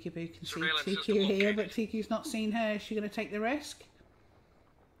 Alright, Peekaboo can see TQ here, but TQ's not seen her. Is she going to take the risk?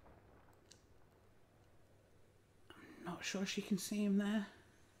 I'm not sure she can see him there.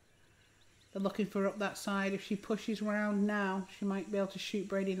 They're looking for her up that side. If she pushes round now, she might be able to shoot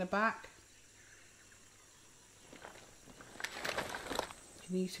Brady in the back.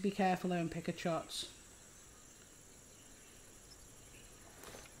 She needs to be careful though and pick her shots.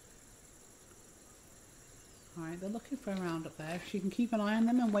 Alright, they're looking for a round up there. If she can keep an eye on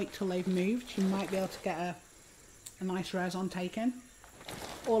them and wait till they've moved, she might be able to get a nice res on Taken.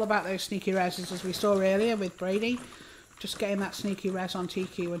 All about those sneaky reses as we saw earlier with Brady. Just getting that sneaky res on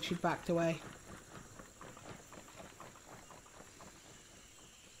TQ when she'd backed away.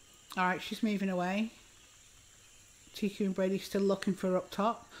 Alright, she's moving away. TQ and Brady still looking for her up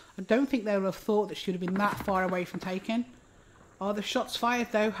top. I don't think they would have thought that she would have been that far away from Taken. Are the shots fired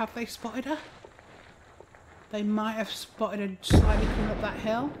though? Have they spotted her? They might have spotted her slightly coming up that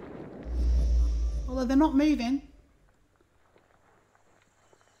hill. Although they're not moving.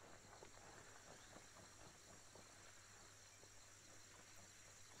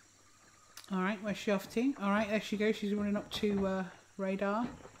 Alright, where's she off to? Alright, there she goes. She's running up to radar.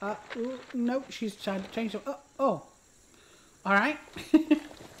 Nope, she's trying to change it. Oh! Alright.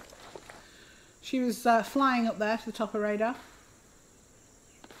 She was flying up there to the top of radar.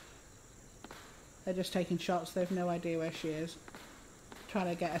 They're just taking shots. They have no idea where she is. Trying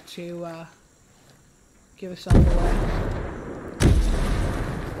to get her to give herself away.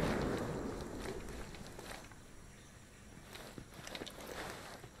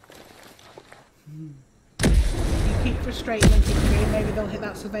 You keep frustrating them, Peekaboo. Maybe they'll hit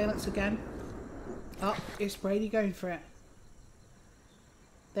that surveillance again. Oh, it's Brady going for it.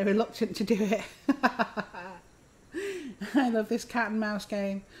 They're reluctant to do it. I love this cat and mouse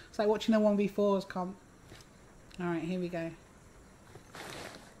game. It's like watching a 1v4s comp. Alright, here we go.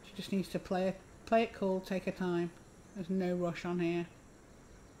 She just needs to play it cool, take her time. There's no rush on here.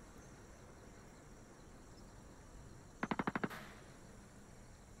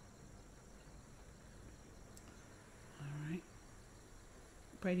 Alright.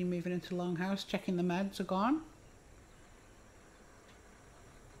 Brady moving into Longhouse, checking the meds are gone.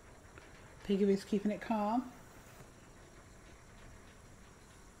 Peekaboo's keeping it calm.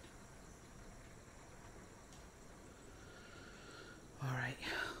 Alright,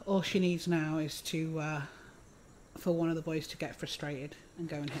 all she needs now is to, for one of the boys to get frustrated and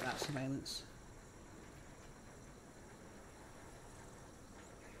go and hit that surveillance.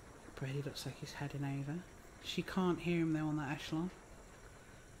 Brady looks like he's heading over. She can't hear him though on that echelon.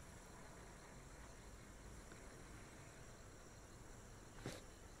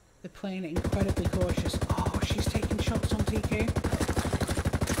 They're playing it incredibly cautious. Oh, she's taking shots on TQ.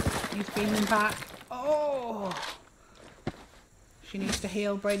 He's beaming back. Oh! She needs to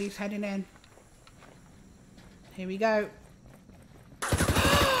heal. Brady's heading in. Here we go.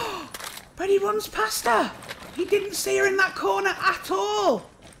 Brady runs past her. He didn't see her in that corner at all.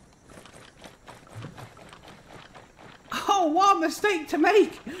 Oh, what a mistake to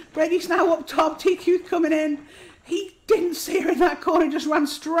make. Brady's now up top. TQ's coming in. He didn't see her in that corner, just ran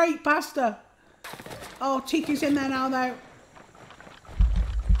straight past her. Oh, TQ's in there now, though.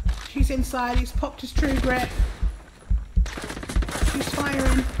 She's inside. He's popped his true grip. She's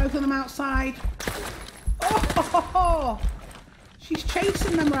firing. Both of them outside. Oh! She's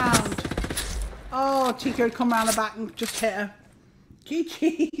chasing them round. Oh, TQ had come round the back and just hit her.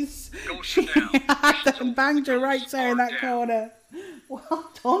 GG's. She had and banged her right there in that corner.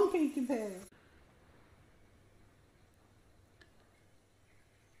 Well done, Peekaboo.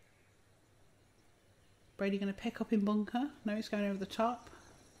 Brady going to pick up in bunker. No, he's going over the top.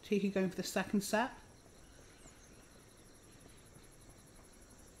 TQ going for the second set.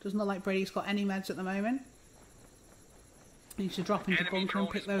 Doesn't look like Brady's got any meds at the moment. He needs to drop into bunker and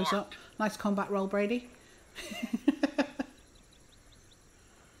pick those up. Nice combat roll, Brady.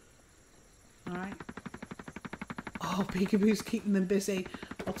 Alright. Oh, Peekaboo's keeping them busy.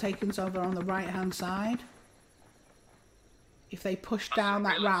 While Taken's over on the right hand side. If they push down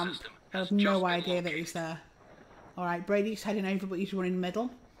that ramp, they'll have no idea that he's there. Alright, Brady's heading over, but he's running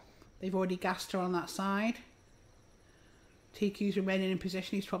middle. They've already gassed her on that side. TQ's remaining in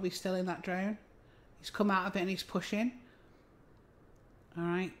position. He's probably still in that drone. He's come out of it and he's pushing.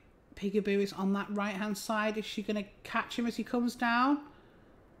 Alright, Peekaboo is on that right hand side. Is she going to catch him as he comes down?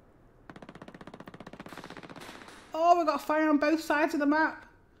 Oh, we've got fire on both sides of the map.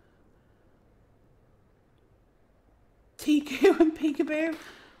 TQ and Peekaboo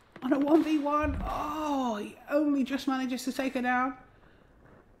on a 1v1. Oh, he only just manages to take her down.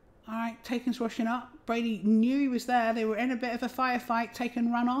 Alright, Taken's rushing up. Brady knew he was there. They were in a bit of a firefight.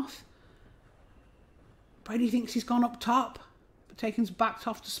 Taken ran off. Brady thinks he's gone up top, but Taken's backed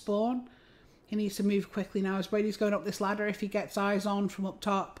off to spawn. He needs to move quickly now as Brady's going up this ladder. If he gets eyes on from up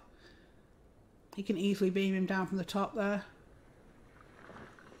top, he can easily beam him down from the top there.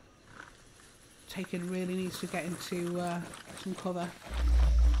 Taken really needs to get into some cover.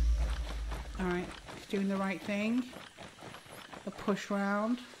 Alright, he's doing the right thing. A push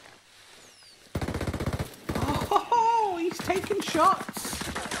round. Oh, he's taking shots.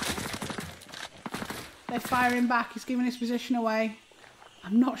 They're firing back. He's giving his position away.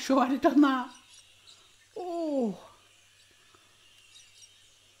 I'm not sure I'd have done that. Oh.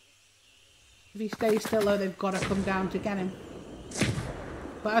 If he stays still though, they've got to come down to get him.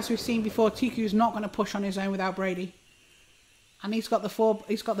 But as we've seen before, TQ's not going to push on his own without Brady. And he's got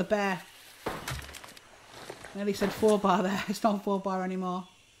the bear. I nearly said 4-bar there. It's not 4-bar anymore.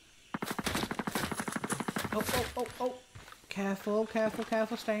 Oh, oh, oh, oh. Careful, careful,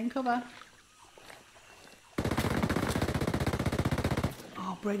 careful. Stay in cover.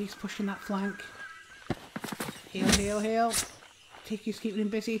 Oh, Brady's pushing that flank. Heal, heal, heal. TQ's keeping him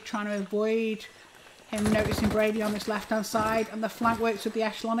busy, trying to avoid him noticing Brady on this left-hand side. And the flank works with the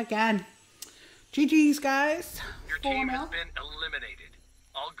echelon again. GG's, guys. Your 4-0. team has been eliminated.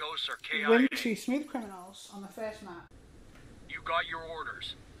 All ghosts are Win KIA. 2 smooth criminals on the first map. You got your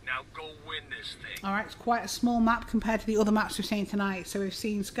orders. Now go win this thing. Alright, it's quite a small map compared to the other maps we've seen tonight. So we've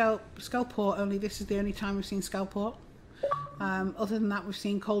seen Skullport, only this is the only time we've seen Skullport. Other than that, we've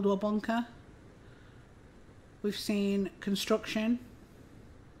seen Cold War Bunker. We've seen Construction.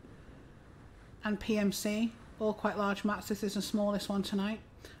 And PMC. All quite large maps. This is the smallest one tonight.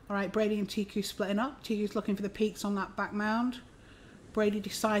 Alright, Brady and TQ splitting up. TQ's looking for the peaks on that back mound. Brady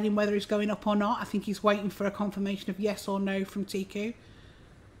deciding whether he's going up or not. I think he's waiting for a confirmation of yes or no from TQ.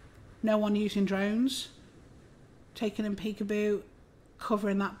 No one using drones. Taking in Peekaboo,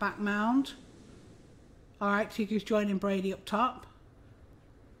 covering that back mound. Alright, TQ's joining Brady up top.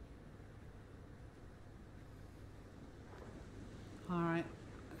 Alright,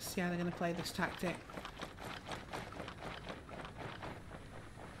 let's see how they're going to play this tactic.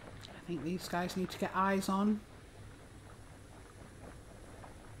 I think these guys need to get eyes on.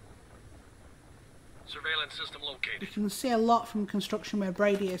 Surveillance system located. You can see a lot from Construction where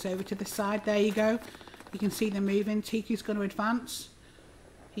Brady is over to the side. There you go. You can see them moving. TQ's going to advance.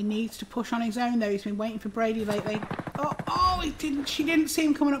 He needs to push on his own though. He's been waiting for Brady lately. Oh, he didn't. She didn't see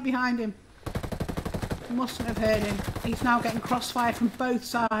him coming up behind him. Mustn't have heard him. He's now getting crossfire from both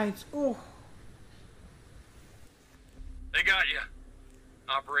sides. Oh. They got you.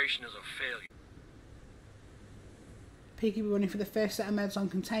 Operation is a failure. Peekaboo running for the first set of meds on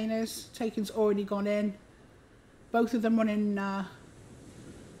containers. Taken's already gone in. Both of them running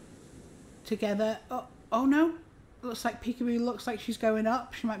together. Oh no. Looks like Peekaboo looks like she's going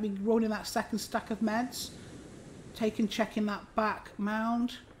up. She might be rolling that second stack of meds. Taken checking that back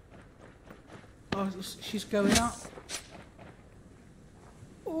mound. Oh, she's going up.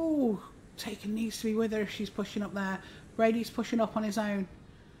 Oh, Taken needs to be with her if she's pushing up there. Brady's pushing up on his own.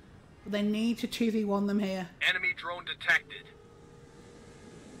 But they need to 2v1 them here. Enemy drone detected.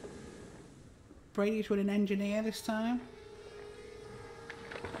 Brady's running engineer this time.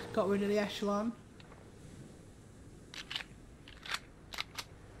 Got rid of the echelon.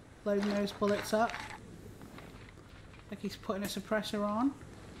 Loading those bullets up. Like he's putting a suppressor on.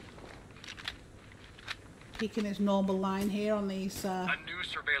 Peeking his normal line here on these A new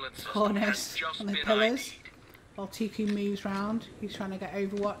surveillance system corners has just on the been pillars. ID'd. While TQ moves round. He's trying to get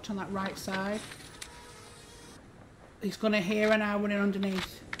Overwatch on that right side. He's going to hear her now running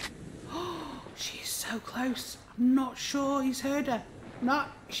underneath. Oh, she's so close. I'm not sure he's heard her.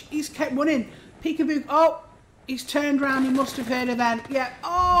 He's kept running. Peekaboo. Oh, he's turned round. He must have heard her then. Yeah.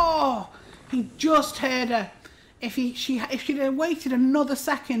 Oh, he just heard her. If she'd have waited another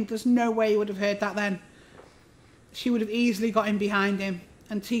second, there's no way he would have heard that then. She would have easily got in behind him.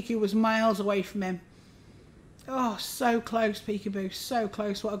 And TQ was miles away from him. Oh, so close, Peekaboo. So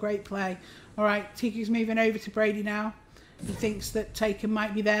close. What a great play. Alright, TQ's moving over to Brady now. He thinks that Taken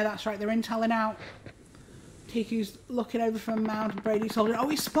might be there. That's right, they're intelling out. TQ's looking over from Mound and Brady's holding. Oh,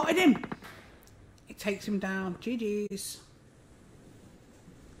 he spotted him! He takes him down. GG's.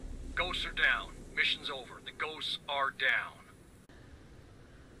 Ghosts are down. Mission's over. The ghosts are down.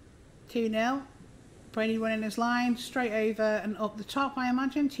 2-0. Brady running his line straight over and up the top, I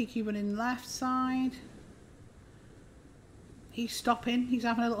imagine. TQ running left side. He's stopping. He's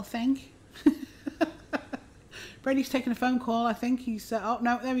having a little think. Brady's taking a phone call, I think. He's... oh,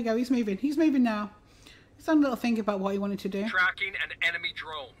 no, there we go. He's moving. He's moving now. He's having a little think about what he wanted to do. Tracking an enemy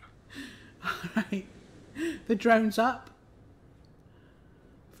drone. Alright. The drone's up.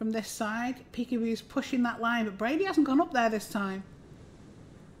 From this side. Peekaboo's pushing that line, but Brady hasn't gone up there this time.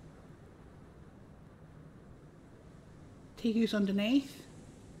 TQ's underneath.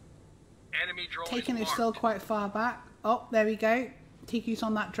 Enemy drone Taken is is still marked. quite far back. Oh, there we go. TQ's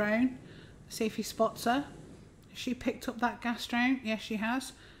on that drone. See if he spots her. Has she picked up that gas drone? Yes, she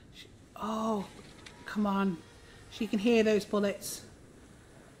has. Oh, come on. She can hear those bullets.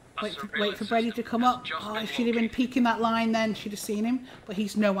 Wait for Brady to come up. Oh, if she'd have been peeking that line then, she'd have seen him. But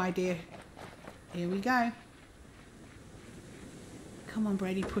he's no idea. Here we go. Come on,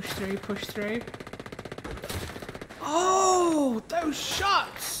 Brady. Push through, push through. Oh, those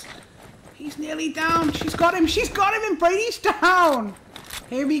shots. He's nearly down. She's got him. She's got him and Brady's down.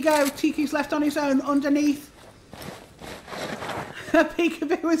 Here we go. TQ's left on his own underneath.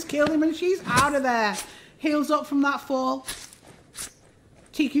 Peekaboo has killed him and she's out of there. Heals up from that fall.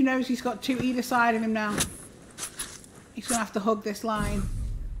 TQ knows he's got two either side of him now. He's going to have to hug this line.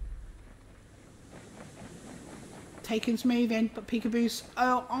 Taken's moving, but Peekaboo's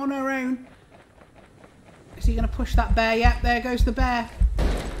on her own. Is he going to push that bear? Yep, there goes the bear.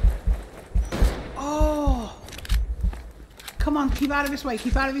 Oh! Come on, keep out of his way.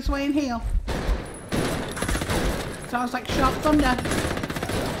 Keep out of his way and heal. Sounds like sharp thunder.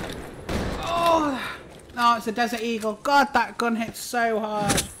 Oh, no, it's a Desert Eagle. God, that gun hits so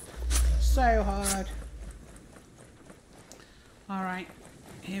hard. So hard. Alright,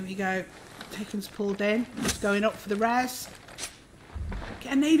 here we go. Taken's pulled in. He's going up for the res.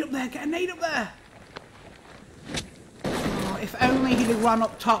 Get a nade up there, get a nade up there. Oh, if only he'd have run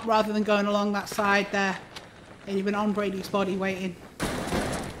up top rather than going along that side there. He'd have been on Brady's body waiting.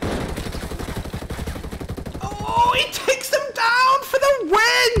 Oh, he takes them down for the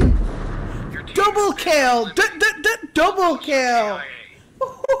win! Double kill! Double kill!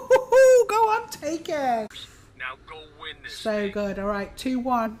 Go on, take it! Now go win this. So good. Alright,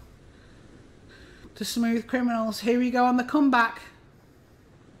 2-1 to Smooth Criminals. Here we go on the comeback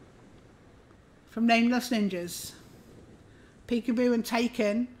from Nameless Ninjas. Peekaboo and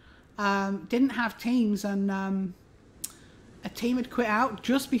Taken didn't have teams, and a team had quit out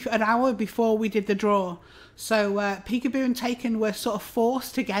just an hour before we did the draw. So Peekaboo and Taken were sort of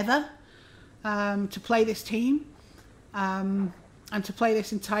forced together to play this team and to play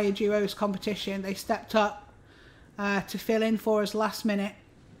this entire duos competition. They stepped up to fill in for us last minute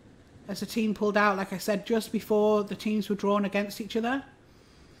as the team pulled out, like I said, just before the teams were drawn against each other.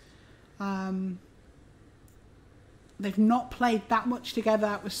 They've not played that much together.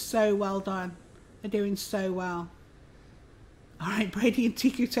 That was so well done. They're doing so well. Alright, Brady and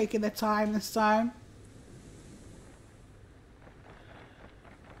Tiku taking their time this time.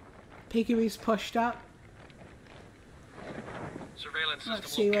 Peekaboo's pushed up. Surveillance system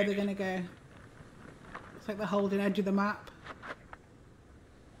Let's see where they're located. going to go. It's like they're holding edge of the map.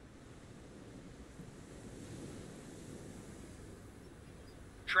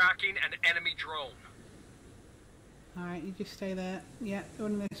 Tracking an enemy drone. Alright, you just stay there. Yeah,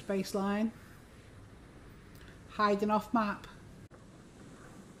 on this baseline. Hiding off map.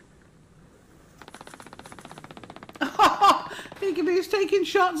 Peekaboo's taking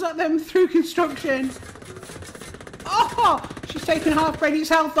shots at them through construction. Oh, she's taking half Brady's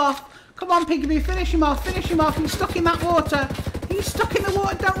health off. Come on, Peekaboo, finish him off, finish him off. He's stuck in that water. He's stuck in the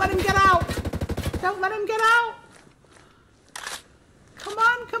water. Don't let him get out. Don't let him get out. Come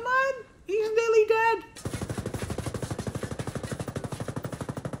on, come on. He's nearly dead.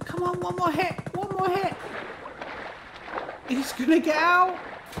 Come on, one more hit. One more hit. He's gonna get out.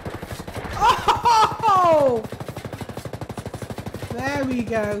 Oh! There we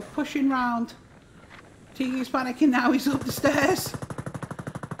go. Pushing round. Tiku's panicking now. He's up the stairs.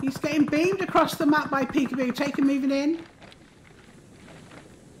 He's getting beamed across the map by Peekaboo. Taken moving in.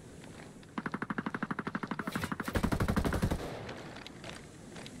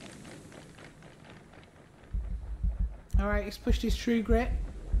 Alright, he's pushed his true grit.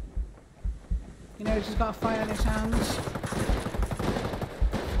 He knows he's got a fight on his hands.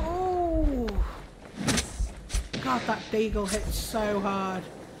 Oh! God, that deagle hits so hard.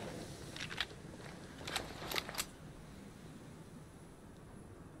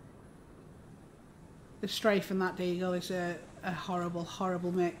 The strafe and that deagle is a horrible,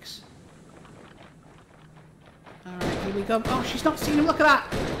 horrible mix. Alright, here we go. Oh, she's not seen him. Look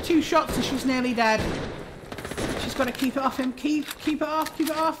at that. 2 shots and she's nearly dead. She's got to keep it off him. Keep it off. Keep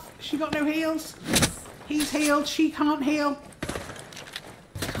it off. She got no heals. He's healed. She can't heal.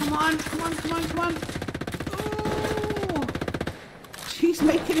 Come on. Come on. Come on. Come on. Oh. She's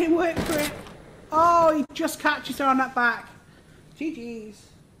making him work for it. Oh, he just catches her on that back. GG's.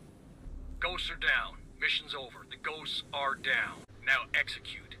 Ghosts are down. Mission's over. The ghosts are down. Now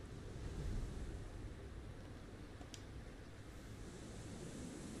execute.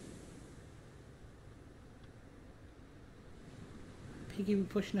 Piggy will be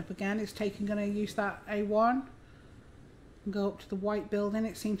pushing up again. It's Taken going to use that A1 and go up to the white building.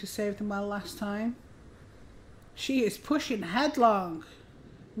 It seemed to save them well last time. She is pushing headlong.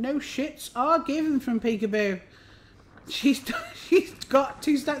 No shits are given from Peekaboo. She's got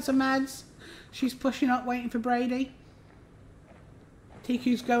 2 sets of meds. She's pushing up, waiting for Brady.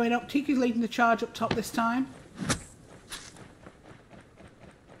 Tiku's going up. Tiku's leading the charge up top this time.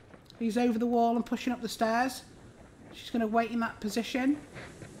 He's over the wall and pushing up the stairs. She's going to wait in that position.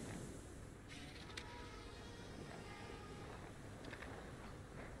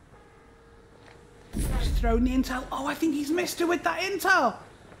 She's thrown the intel. Oh, I think he's missed her with that intel.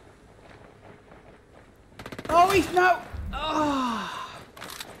 Oh, he's no. Oh.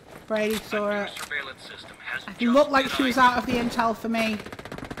 Brady saw her. Surveillance system has It looked like she was out of the intel for me,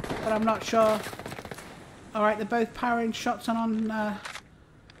 but I'm not sure. Alright, they're both powering shots on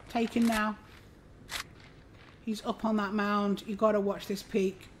Taken now. He's up on that mound. You got to watch this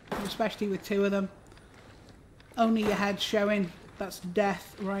peak, especially with 2 of them. Only your head showing. That's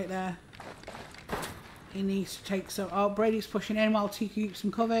death right there. He needs to take some... Oh, Brady's pushing in while TQ keeps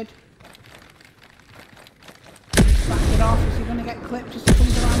him covered. Back it off. Is he going to get clipped as he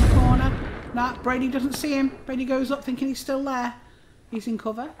comes around the corner? Nah, Brady doesn't see him. Brady goes up thinking he's still there. He's in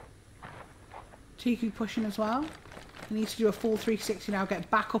cover. TQ pushing as well. He needs to do a full 360 now. Get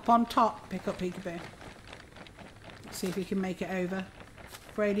back up on top. Pick up Peekaboo. Let's see if he can make it over.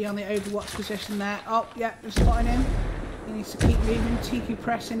 Brady on the Overwatch position there. Oh, yeah, they're spotting him. He needs to keep moving. TQ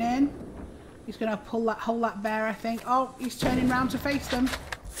pressing in. He's going to hold that bear, I think. Oh, he's turning round to face them.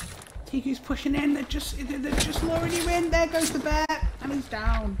 TQ's pushing in. They're just luring him in. There goes the bear. And he's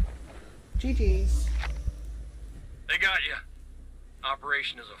down. GG's. They got you.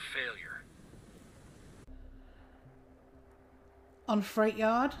 Operation is a failure. On Freight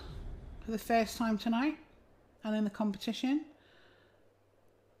Yard for the first time tonight. And in the competition.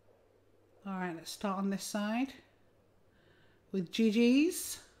 Alright, let's start on this side. With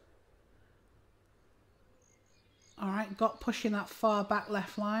GG's. Alright, got pushing that far back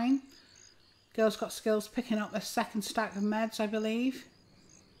left line. Girls Got Skills picking up their second stack of meds, I believe.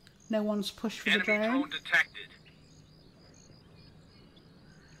 No one's pushed for the drone. Enemy drone detected.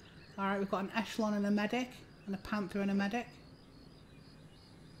 Alright, we've got an Echelon and a medic. And a Panther and a medic.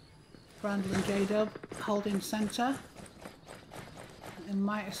 Randall and J-Dub holding centre. And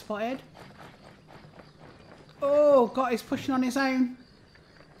might have spotted. Oh, God, he's pushing on his own.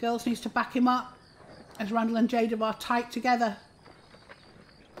 Girls needs to back him up. As Randall and J-Dub are tight together.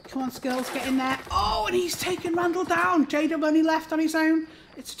 Come on, Skills, get in there. Oh, and he's taken Randall down. J-Dub only left on his own.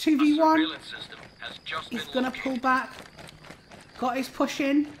 It's a 2v1. He's going to pull back. Got his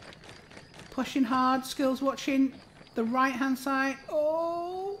pushing. Pushing hard. Skills watching the right-hand side.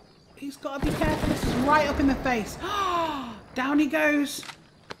 Oh, he's got to be careful. This is right up in the face. Down he goes.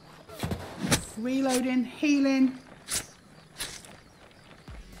 Reloading, healing.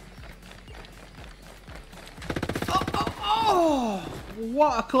 Oh,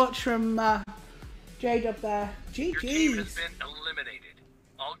 what a clutch from J-Dub there. GG's. Your team has been eliminated.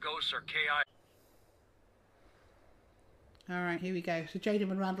 All ghosts are KI. Alright, here we go. So J-Dub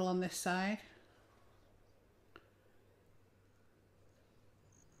and Randall on this side.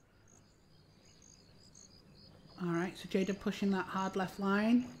 Alright, so J-Dub pushing that hard left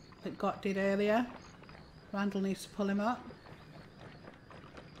line that Gott did earlier. Randall needs to pull him up.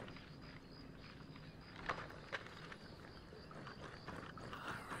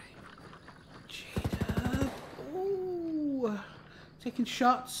 Taking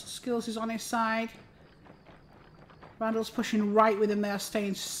shots. Skills is on his side. Randall's pushing right with him. They are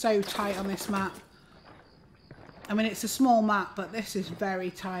staying so tight on this map. I mean, it's a small map, but this is very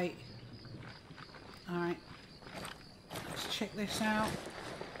tight. Alright. Let's check this out.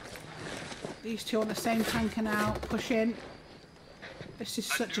 These two on the same tanker now. Pushing. This is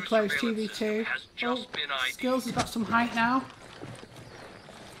such a close 2v2. Oh, Skills has got some height now.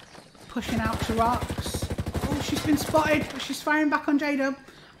 Pushing out to rocks. Oh, she's been spotted, but she's firing back on J-Dub.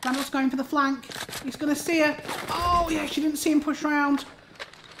 Randall's going for the flank. He's going to see her. Oh, yeah, she didn't see him push round.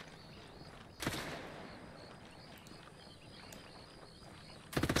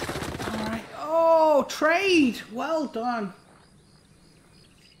 Alright. Oh, trade. Well done.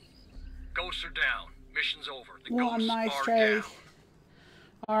 Ghosts are down. Mission's over. The what ghosts a nice are trade. down.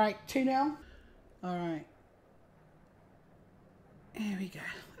 Alright, 2-0. Alright. Here we go.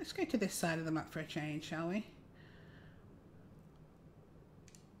 Let's go to this side of the map for a change, shall we?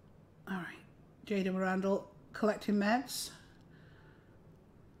 Alright. J-Dub and Randall collecting meds.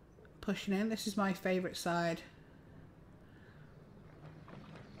 Pushing in. This is my favourite side.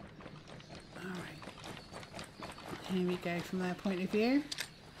 Alright. Here we go from their point of view.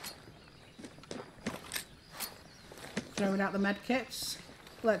 Throwing out the med kits.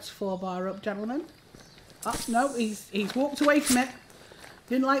 Let's 4-bar up, gentlemen. Oh, no, he's walked away from it.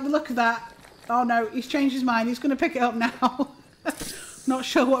 Didn't like the look of that. Oh no, he's changed his mind. He's going to pick it up now. Not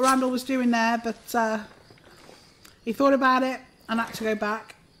sure what Randall was doing there, but he thought about it and had to go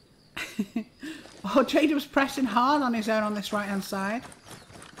back. Oh, J-Dub was pressing hard on his own on this right-hand side.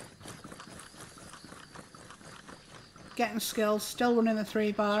 Getting skills, still running the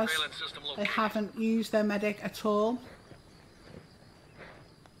 3 bars. They haven't used their medic at all.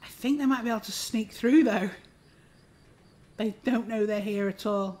 I think they might be able to sneak through though. They don't know they're here at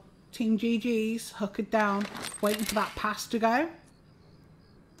all. Team GG's hookered down, waiting for that pass to go.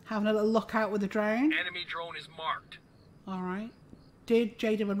 Having a little look out with the drone. Enemy drone is marked. Alright. Did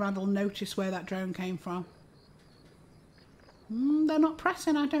J-Dub and Randall notice where that drone came from? They're not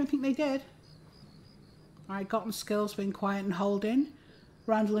pressing, I don't think they did. Alright, Gotten Skills being quiet and holding.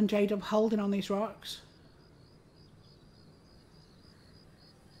 Randall and J-Dub holding on these rocks.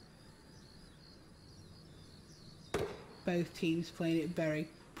 both teams playing it very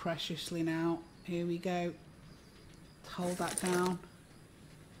preciously now. Here we go. Hold that down.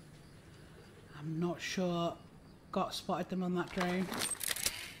 I'm not sure. Got spotted them on that drone.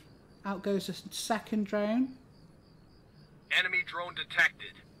 Out goes the second drone. Enemy drone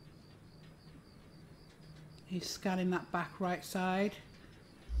detected. He's scanning that back right side.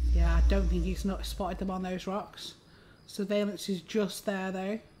 Yeah, I don't think he's not spotted them on those rocks. Surveillance is just there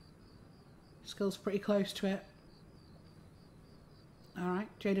though. Skill's pretty close to it. Alright,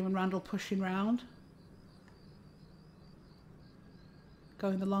 Jaden and Randall pushing round.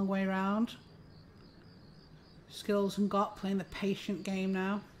 Going the long way round. Skills and Got playing the patient game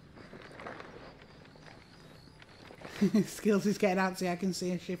now. Skills is getting antsy, I can see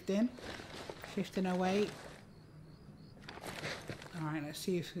her shifting. Shifting away. Alright, let's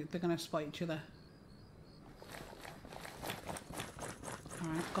see if they're going to spot each other.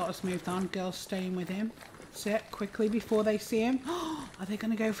 Alright, Got us moved on. Girls staying with him. Sit quickly before they see him. Are they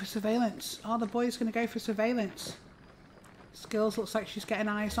going to go for surveillance? Oh, the boy's going to go for surveillance. Skills looks like she's getting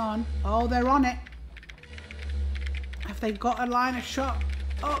eyes on. Oh, they're on it. Have they got a line of shot?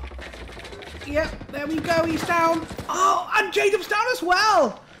 Oh, yep, there we go. He's down. Oh, and Jacob's down as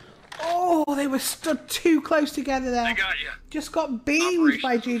well. Oh, they were stood too close together there. I got you. Just got beamed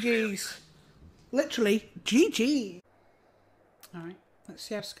by GGs. Literally, GG. Alright, let's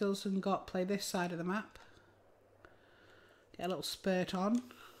see how Skills and Got play this side of the map. Get a little spurt on.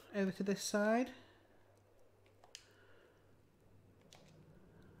 Over to this side.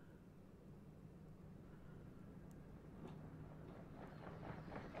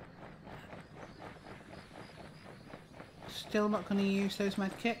 Still not going to use those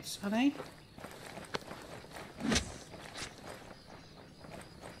med kits, are they?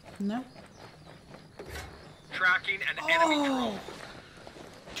 No. Tracking an enemy drone.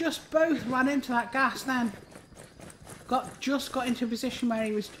 Just both ran into that gas then. Just got into a position where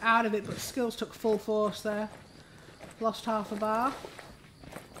he was out of it, but Skills took full force there. Lost half a bar.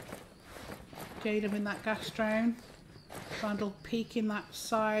 Jaden in that gas drone. Randall peeking that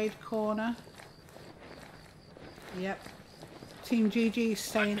side corner. Yep. Team GG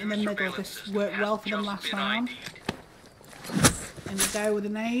staying in the middle. This worked well for them last round. In they go with a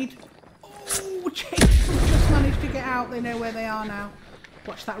nade. Oh, Jason just managed to get out. They know where they are now.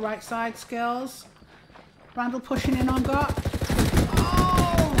 Watch that right side, Skills. Randall pushing in on Got.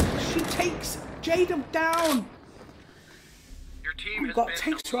 Oh, she takes Jaden down. Your team has Got been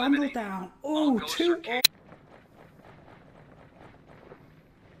takes Randall eliminated. down. All Oh, ghosts 2 are K-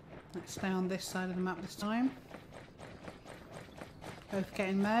 Let's stay on this side of the map this time. Both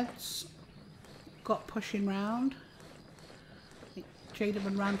getting meds. Got pushing round. Jaden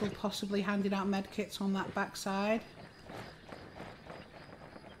and Randall possibly handing out med kits on that back side.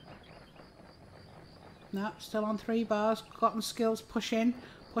 No, still on 3 bars. Gotten Skills pushing.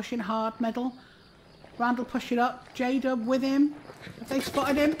 Pushing hard, middle. Randall pushing up. J-Dub with him. Have they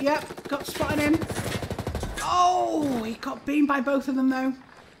spotted him? Yep, got spotted him. Oh, he got beamed by both of them though.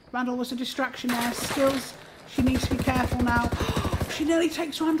 Randall was a distraction there. Skills, she needs to be careful now. She nearly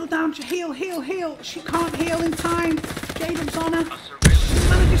takes Randall down. Heal, heal, heal. She can't heal in time. J-Dub's on her. She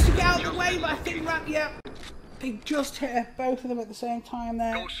manages to get out of the way, but I think they just hit her, both of them at the same time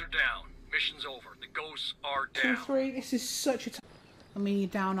there. Ghosts are down. Mission's over. The ghosts are down. 2-3. This is such a... I mean, you're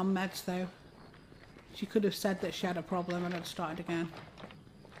down on meds though. She could have said that she had a problem and had started again.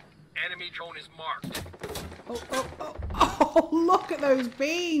 Enemy drone is marked. Oh, oh, oh, oh, look at those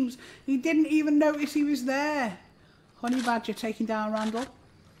beams. He didn't even notice he was there. Honey Badger taking down Randall.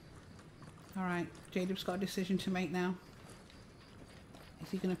 Alright, Jacob's got a decision to make now.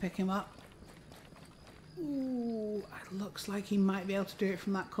 Is he going to pick him up? Ooh, it looks like he might be able to do it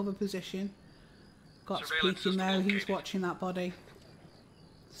from that cover position. Got peeking though, he's watching that body.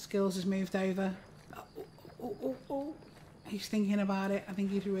 Skills has moved over. Oh, oh, oh, oh. He's thinking about it. I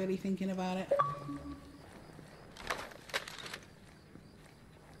think he's really thinking about it.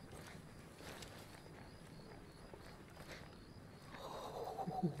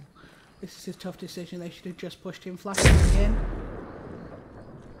 Oh, this is a tough decision. They should have just pushed him flat in.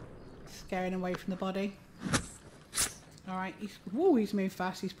 Scaring him away from the body. Alright, he's moved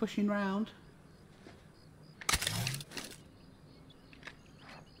fast. He's pushing round.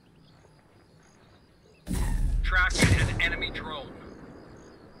 Tracking an enemy drone.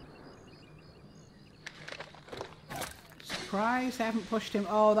 Surprise, they haven't pushed him.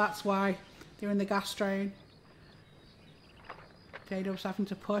 Oh, that's why. They're in the gas drain. J-Dub's having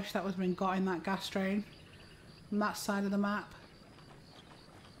to push. That was when got in that gas drain. On that side of the map.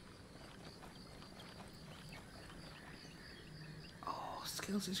 Oh,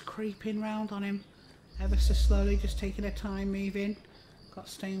 Skills is creeping round on him. Ever so slowly, just taking her time moving.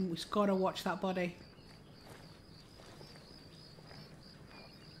 We've got to watch that body.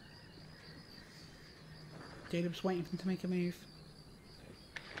 Jacob's waiting for him to make a move.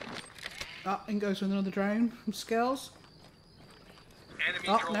 Oh, in goes with another drone from Skills. Enemy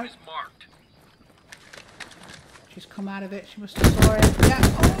drone is marked. She's come out of it. She must have saw it. Yeah.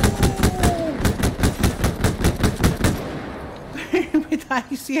 Oh! With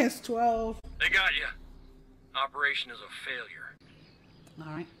ICS-12. They got you. Operation is a failure.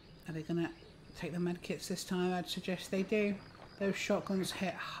 Alright. Are they going to take the medkits this time? I'd suggest they do. Those shotguns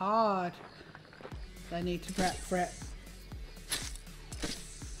hit hard. They need to prep for it.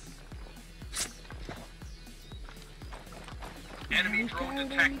 Enemy drone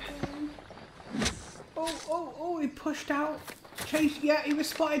detected. Oh, he pushed out. Changed, yeah, he was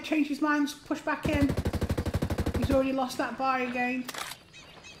spotted, changed his mind, pushed back in. He's already lost that bar again.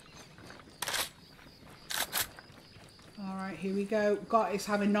 Alright, here we go. Got is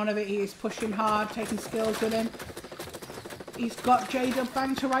having none of it. He is pushing hard, taking Skills with him. He's got J-Dub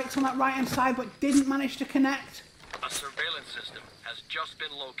banged to rights on that right hand side, but didn't manage to connect. A surveillance system has just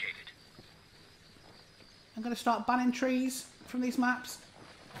been located. I'm going to start banning trees from these maps.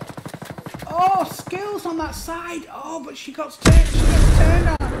 Oh, Skills on that side. Oh, but she got turned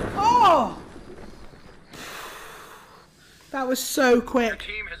on. Oh! That was so quick. Your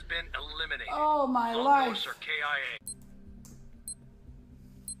team has been eliminated. Oh, my All life. ghosts are KIA.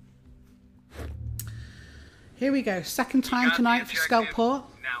 Here we go. Second time tonight for Skullport.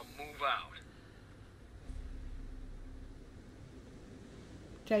 Now move out.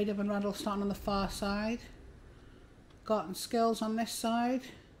 J-Dub and Randall starting on the far side. Got and Skills on this side.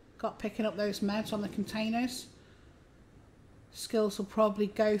 Got picking up those meds on the containers. Skills will probably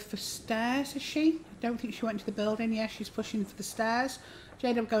go for stairs, is she? I don't think she went to the building. Yeah, she's pushing for the stairs.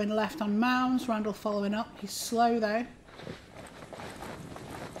 J-Dub going left on mounds. Randall following up. He's slow though.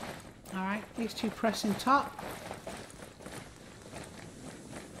 Alright, these two pressing top.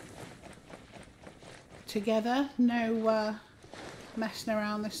 Together, no messing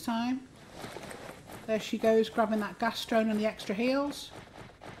around this time. There she goes, grabbing that gas drone and the extra heals.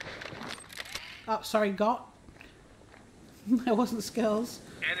 Oh, sorry, got. It wasn't Skills.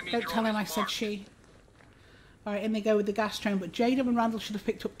 Don't tell him I said she. Alright, in they go with the gas drone, but J-Dub and Randall should have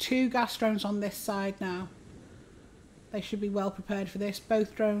picked up 2 gas drones on this side now. They should be well prepared for this.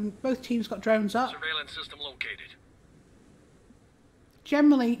 Both teams got drones up. Surveillance system located.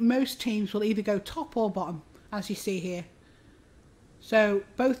 Generally, most teams will either go top or bottom, as you see here. So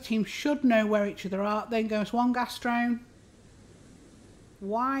both teams should know where each other are. Then goes one gas drone.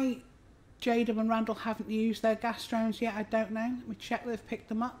 Why J-Dub and Randall haven't used their gas drones yet, I don't know. Let me check they've picked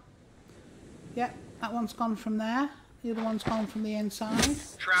them up. Yep, that one's gone from there. The other one's gone from the inside.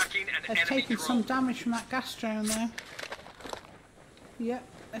 Tracking an They've enemy taken drone. some damage from that gas drone though. Yep,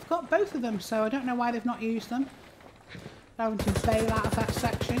 they've got both of them, so I don't know why they've not used them. They're having to bail out of that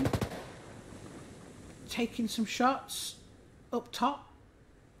section. Taking some shots up top.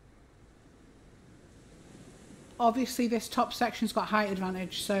 Obviously this top section's got height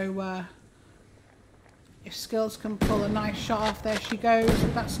advantage, so if Skills can pull a nice shot off, there she goes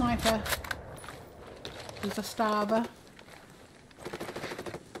with that sniper. There's a starver.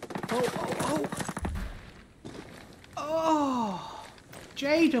 Oh!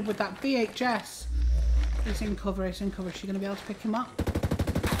 J-Dub with that VHS. He's in cover, Is she going to be able to pick him up?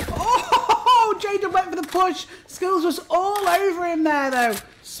 Oh! J-Dub went for the push. Skills was all over him there though.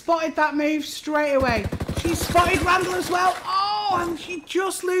 Spotted that move straight away. She spotted Randall as well. Oh! And she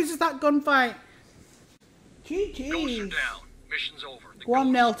just loses that gunfight. GG. Ghosts are down. Mission's over.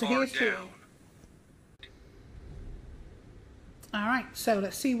 1-0 to here Here's to. Alright, so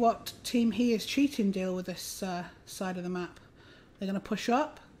let's see what team Here's Cheating deal with this side of the map. They're going to push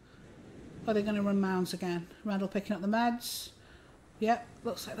up, or they're going to run mounds again. Randall picking up the meds. Yep,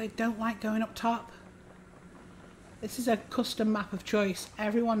 looks like they don't like going up top. This is a custom map of choice.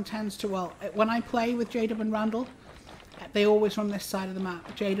 Everyone tends to, well, when I play with J-Dub and Randall, they always run this side of the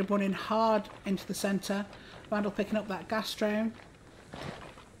map. J-Dub running hard into the centre. Randall picking up that gas drone.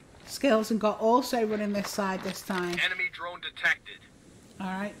 Skills and got also running this side this time. Enemy drone detected.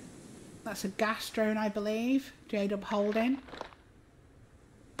 Alright. That's a gas drone, I believe. J-Dub holding.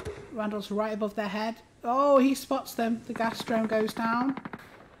 Randall's right above their head. Oh, he spots them. The gas drone goes down.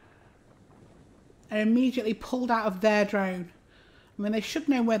 And immediately pulled out of their drone. I mean, they should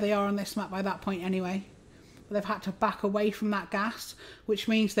know where they are on this map by that point anyway. But they've had to back away from that gas, which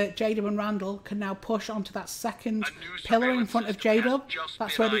means that J-Dub and Randall can now push onto that second pillar in front of J-Dub.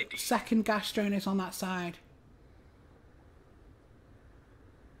 That's where the second gas drone is on that side.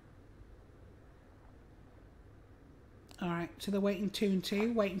 Alright, so they're waiting 2 and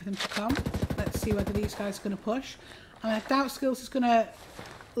 2, waiting for them to come. Let's see whether these guys are going to push. And I doubt Skills is going to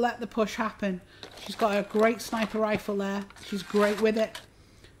let the push happen. She's got a great sniper rifle there. She's great with it.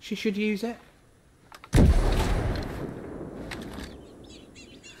 She should use it.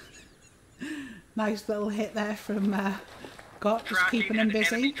 Nice little hit there from Got, just keeping them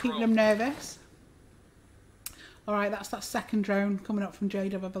busy, keeping them nervous. Alright, that's that second drone coming up from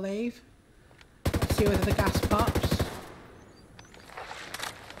J-Dub, I believe. Let's see whether the gas pops.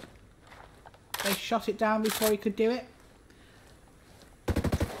 They shot it down before he could do it.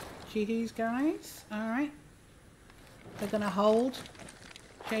 GG's, guys. Alright. They're going to hold.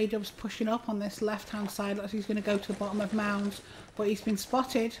 J-Dub's pushing up on this left-hand side. Looks like he's going to go to the bottom of mounds. But he's been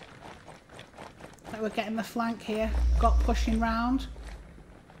spotted. We're getting the flank here. Got pushing round.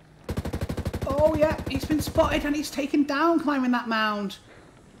 Oh yeah, he's been spotted and he's taken down climbing that mound.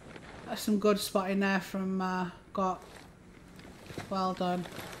 That's some good spotting there from Got. Well done.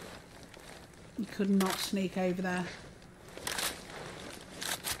 He could not sneak over there.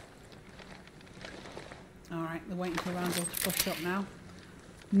 Alright, they're waiting for Randall to push up now.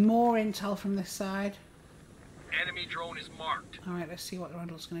 More intel from this side. Enemy drone is marked. Alright, let's see what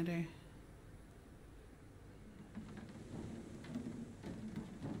Randall's going to do.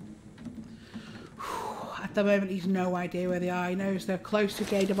 At the moment, he's no idea where they are. He knows they're close to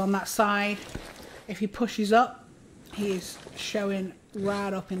J-Dub on that side. If he pushes up, he is showing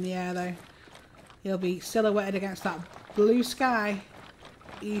right up in the air, though. He'll be silhouetted against that blue sky.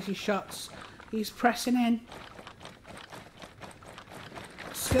 Easy shots. He's pressing in.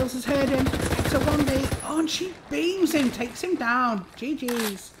 Skills has heard him. It's a 1v. Oh, and she beams him. Takes him down.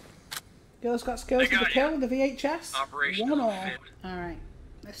 GG's. Girls got Skills with the kill with the VHS. 1-all. Alright.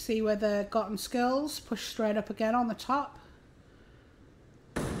 Let's see whether Gotten Skills push straight up again on the top.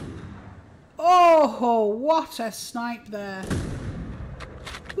 Oh, what a snipe there.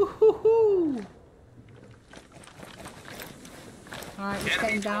 Woohoo! Alright, just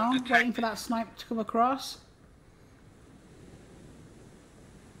getting down, waiting for that snipe to come across.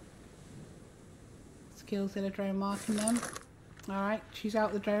 Skills in a drone marking them. Alright, she's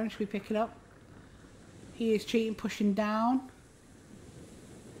out the drone, should we pick it up? He is cheating, pushing down.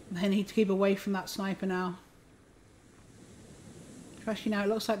 They need to keep away from that sniper now. Especially now it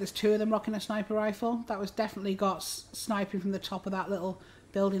looks like there's 2 of them rocking a sniper rifle. That was definitely Got sniping from the top of that little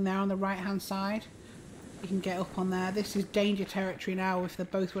building there on the right hand side. You can get up on there. This is danger territory now if they're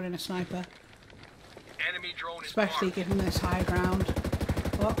both running a sniper. Enemy drone especially given this high ground.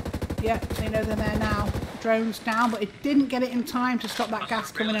 Oh, yeah, they know they're there now. Drone's down, but it didn't get it in time to stop that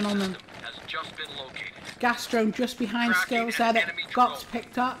gas coming in on them. Has just been located. Gas drone just behind Skills there that Got's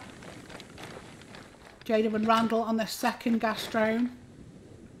picked up. J-Dub and Randall on the second gas drone.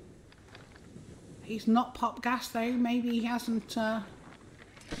 He's not popped gas though. Maybe he hasn't got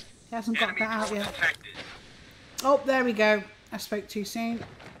that out yet. Oh, there we go. I spoke too soon.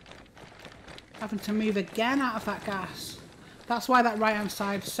 Having to move again out of that gas. That's why that right hand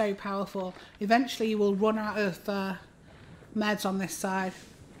side is so powerful. Eventually you will run out of meds on this side.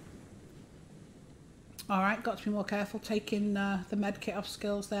 Alright, got to be more careful taking the med kit off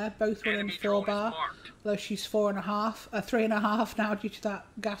Skills there. Both were in 4 bar. Although she's 4.5, 3.5 now due to that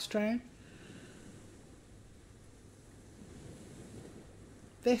gas drone.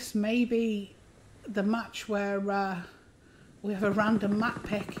 This may be the match where we have a random map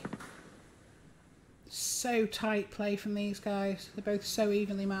pick. So tight play from these guys. They're both so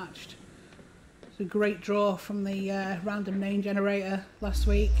evenly matched. It's a great draw from the random name generator last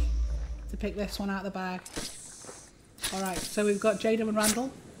week to pick this one out of the bag. Alright, so we've got J-Dub and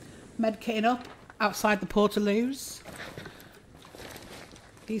Randall medkitting up outside the Portaloos.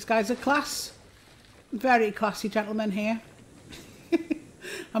 These guys are class. Very classy gentlemen here.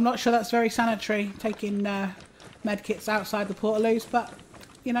 I'm not sure that's very sanitary, taking medkits outside the Portaloos, but,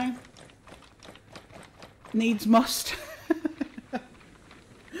 you know, needs must.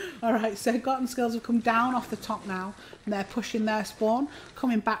 Alright, so Gotten Skills have come down off the top now, and they're pushing their spawn,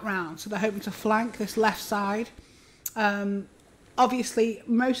 coming back round, so they're hoping to flank this left side. Obviously,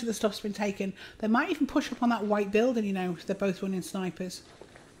 most of the stuff's been taken. They might even push up on that white building, you know, if they're both running snipers.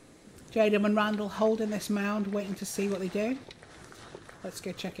 J-Dub and Randall holding this mound, waiting to see what they do. Let's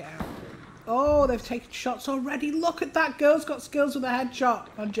go check it out. Oh, they've taken shots already. Look at that. Girl's got Skills with a headshot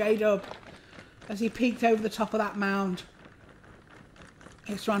on J-Dub as he peeked over the top of that mound.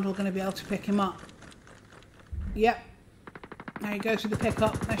 Is Randall going to be able to pick him up? Yep. There he goes with the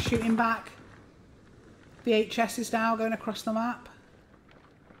pickup. They're shooting back. VHS is now going across the map.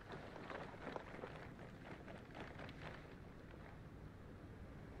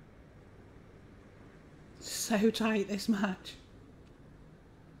 so tight this match.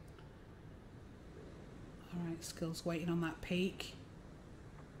 Alright, Skills waiting on that peak.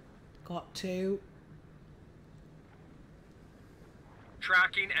 Got two.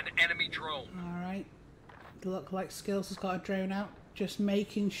 Tracking an enemy drone. Alright. Look like Skills has got a drone out. Just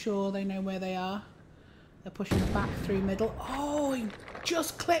making sure they know where they are. They're pushing back through middle. Oh, he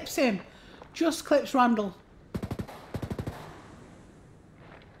just clips him. Just clips Randall.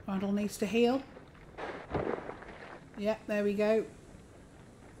 Randall needs to heal. Yep, there we go.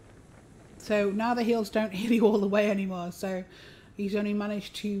 So now the heals don't heal you all the way anymore. So he's only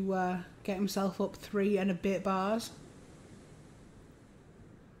managed to get himself up 3 and a bit bars.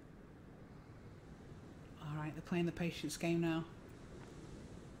 Alright, they're playing the patience game now.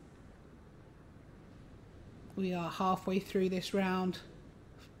 We are halfway through this round.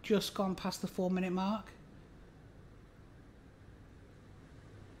 Just gone past the 4-minute mark.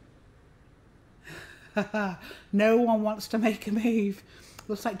 No one wants to make a move.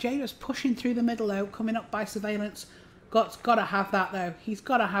 Looks like Jada's pushing through the middle though, coming up by surveillance. Got to have that though. He's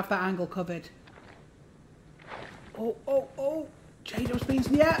got to have that angle covered. Oh. Jadab's been...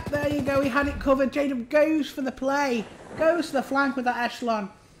 Yeah, there you go. He had it covered. Jadab goes for the play. Goes to the flank with that echelon.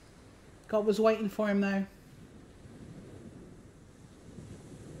 God was waiting for him though.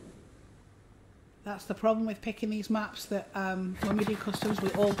 That's the problem with picking these maps, that when we do customs we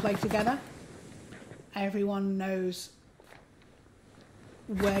all play together. Everyone knows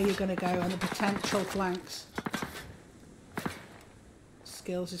where you're going to go and the potential flanks.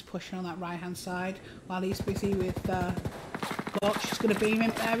 Skills is pushing on that right hand side while he's busy with Gotch. She's going to beam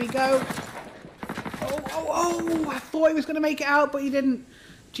him. There we go. Oh, I thought he was going to make it out, but he didn't.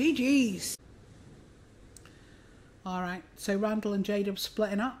 GG's. Alright, so Randall and Jadab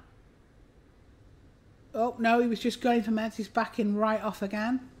splitting up. Oh, no, he was just going for meds. He's backing right off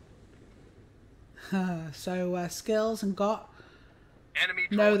again. So Skills and Got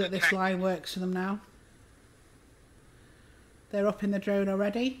know that this line works for them now. They're up in the drone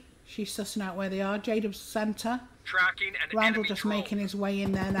already. She's sussing out where they are. Jadab's centre. Randall just making his way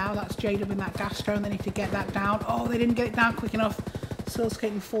in there now. That's Jadab in that gas drone. They need to get that down. Oh, they didn't get it down quick enough. Skills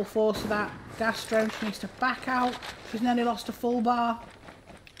getting full force of that gas drone. She needs to back out. She's nearly lost a full bar.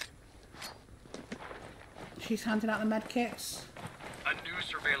 She's handing out the med kits. A new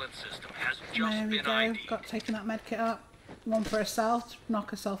surveillance system has just been ID'd. Got taking that med kit up. One for herself.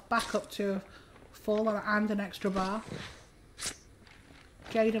 Knock herself back up to a full and an extra bar.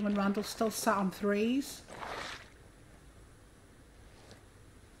 Jadab and Randall still sat on 3s.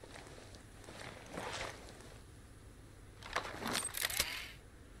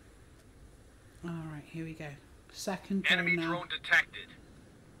 Alright, here we go. Second drone Enemy now. drone detected.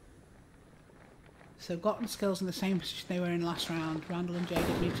 So Got and Skills in the same position they were in last round. Randall and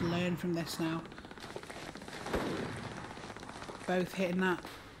Jadab need to learn from this now. Both hitting that.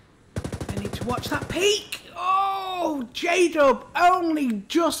 They need to watch that peak! Oh! Jadab only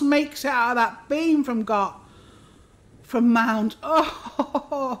just makes it out of that beam from Got. From Mound.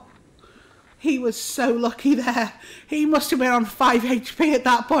 Oh! He was so lucky there. He must have been on 5 HP at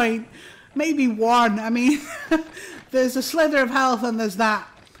that point. Maybe 1. I mean, there's a slither of health and there's that.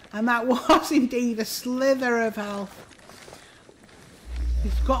 And that was indeed a slither of health.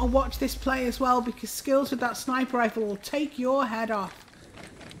 You've got to watch this play as well, because Skills with that sniper rifle will take your head off.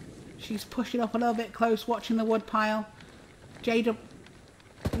 She's pushing up a little bit close, watching the wood pile. Jadab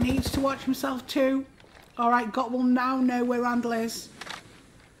needs to watch himself too. Alright, Got will now know where Randall is.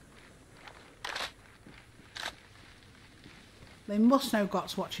 They must know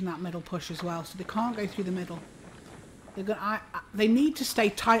Got's watching that middle push as well, so they can't go through the middle. They're gonna, they need to stay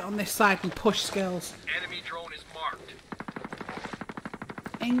tight on this side and push Skills. Enemy drone is marked.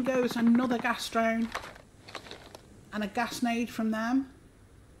 In goes another gas drone. And a gas nade from them.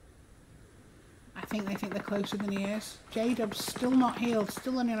 I think they think they're closer than he is. Jadab's still not healed,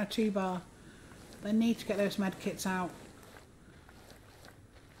 still only on a 2 bar. They need to get those med kits out.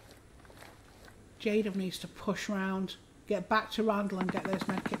 Jadab needs to push round, get back to Randall and get those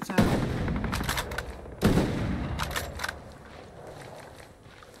med kits out.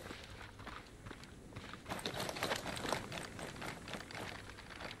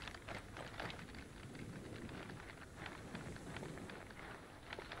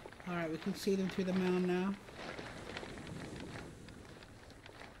 Alright, we can see them through the mound now.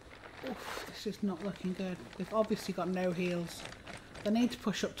 Oof, this is not looking good. They've obviously got no heals. They need to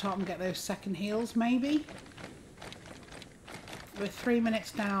push up top and get those second heals, maybe? We're 3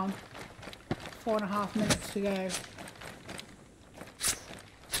 minutes down. 4.5 minutes to go.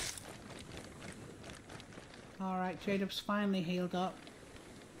 Alright, Jadab's finally healed up.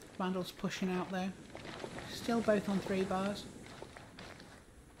 Randall's pushing out though. Still both on 3 bars.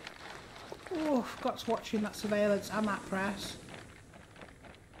 Oh, got to watching that surveillance and that press.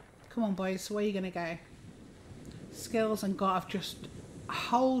 Come on, boys. Where are you going to go? Skills and God are just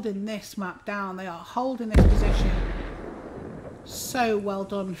holding this map down. They are holding this position. So well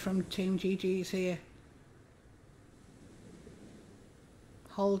done from Team GG's here.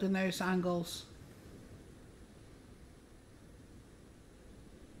 Holding those angles.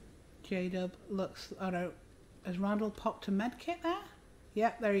 J-Dub looks... Oh no. Has Randall popped a medkit there?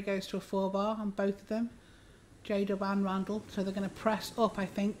 Yep, there he goes to a 4-bar on both of them. J-Dub and Randall. So they're going to press up, I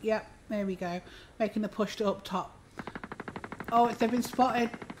think. Yep, there we go. Making the push to up top. Oh, they've been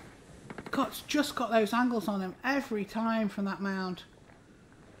spotted. Just got those angles on him every time from that mound.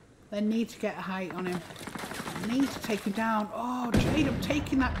 They need to get a height on him. They need to take him down. Oh, J-Dub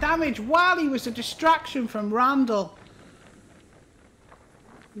taking that damage while he was a distraction from Randall.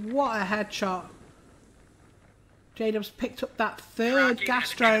 What a headshot. J-Dub's picked up that 3rd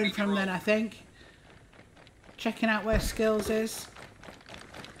gas drone from then, I think. Checking out where Skills is.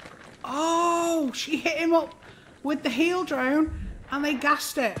 Oh, she hit him up with the heel drone and they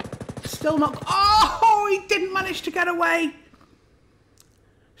gassed it. Still not... Oh, he didn't manage to get away.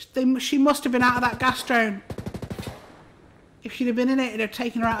 She must have been out of that gas drone. If she'd have been in it, it'd have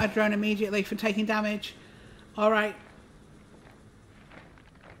taken her out of her drone immediately for taking damage. Alright.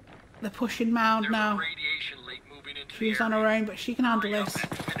 They're pushing mound now. She's on her own, but she can handle this.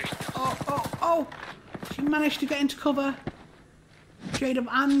 Oh. She managed to get into cover. J-Dub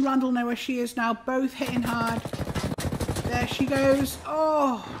and Randall know where she is now. Both hitting hard. There she goes.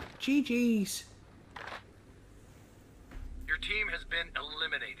 Oh, GG's. Your team has been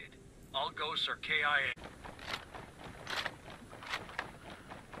eliminated. All ghosts are KIA.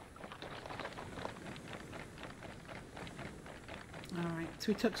 Alright,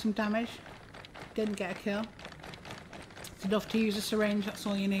 so we took some damage. Didn't get a kill. It's enough to use a syringe, that's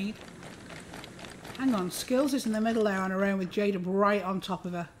all you need. Hang on, Skills is in the middle there on her own with J-Dub right on top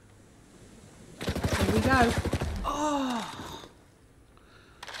of her. Here we go. Oh!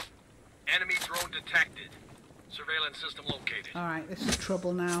 Enemy drone detected. Surveillance system located. Alright, this is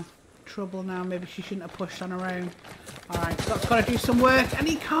trouble now. Trouble now. Maybe she shouldn't have pushed on her own. Alright, Scott's got to do some work, and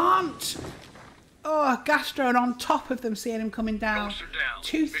he can't! Oh, gas drone on top of them, seeing him coming down. Ghosts are down.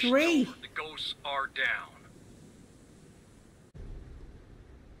 2-3. The ghosts are down.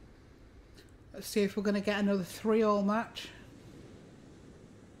 Let's see if we're going to get another 3-all match.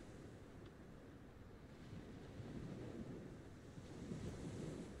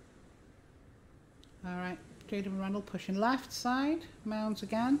 Alright, J-Dub and Randall pushing left side. Mounds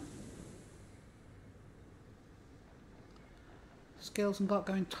again. Skills and Got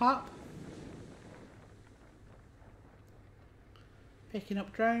going top. Picking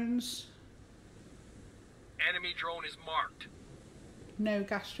up drones. Enemy drone is marked. No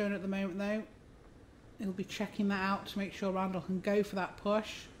gas drone at the moment though. He'll be checking that out to make sure Randall can go for that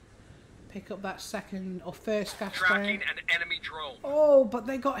push. Pick up that second or first gas drone. Tracking an enemy drone. Oh, but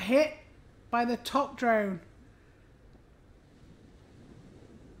they got hit by the top drone.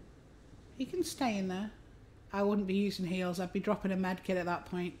 He can stay in there. I wouldn't be using heals. I'd be dropping a med kit at that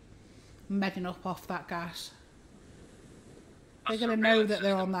point. Medding up off that gas. They're going to know that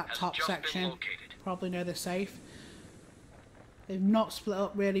they're on that top section. Probably know they're safe. They've not split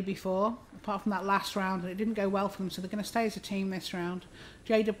up really before, apart from that last round, and it didn't go well for them, so they're going to stay as a team this round.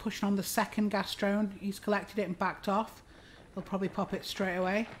 J-Dub pushing on the second gas drone. He's collected it and backed off. He'll probably pop it straight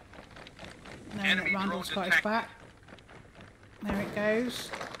away. Knowing that Randall's got his back. There it goes.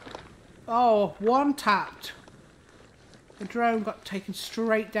 Oh, one tapped. The drone got taken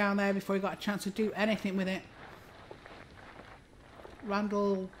straight down there before he got a chance to do anything with it.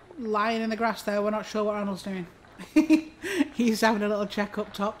 Randall lying in the grass there. We're not sure what Randall's doing. He's having a little check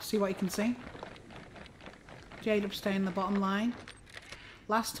up top to see what he can see. J-Dub staying in the bottom line.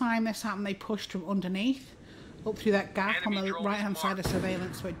 Last time this happened, they pushed from underneath up through that gap on the right hand side of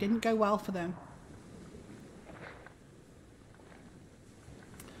surveillance, so it didn't go well for them.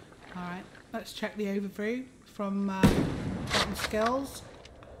 Alright, let's check the overview from bottom Skills.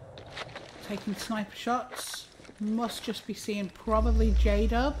 Taking sniper shots. Must just be seeing probably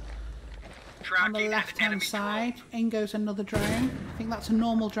J-Dub on the left hand side. In goes another drone. I think that's a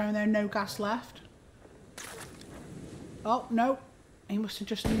normal drone there, no gas left. Oh, no. He must have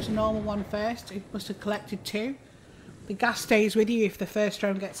just used a normal one first. He must have collected 2. The gas stays with you if the first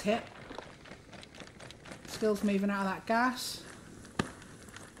drone gets hit. Skills moving out of that gas.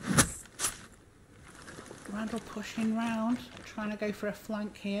 Randall pushing round, trying to go for a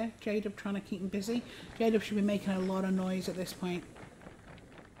flank here. J-Dub trying to keep him busy. J-Dub should be making a lot of noise at this point.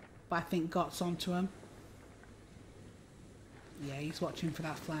 But I think Got's onto him. Yeah, he's watching for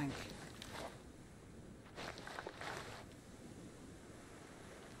that flank.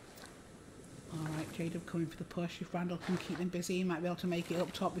 Alright, J-Dub coming for the push. If Randall can keep them busy, he might be able to make it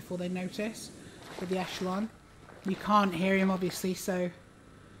up top before they notice with the echelon. You can't hear him, obviously, so...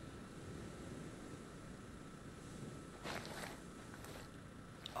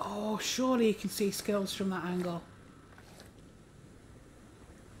 Oh, surely you can see Skills from that angle.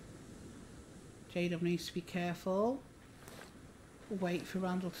 J-Dub needs to be careful. Wait for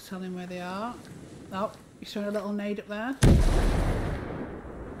Randall to tell him where they are. Oh, he's throwing a little nade up there.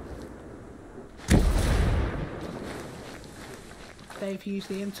 Dave used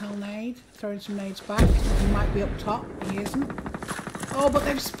the intel nade, throwing some nades back. He might be up top, he isn't. Oh, but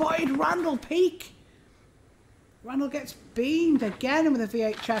they've spotted Randall peek! Randall gets beamed again with a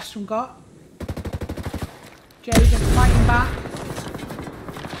VHS from Got. J-Dub fighting back.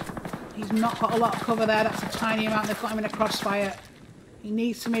 He's not got a lot of cover there, that's a tiny amount. They've got him in a crossfire. He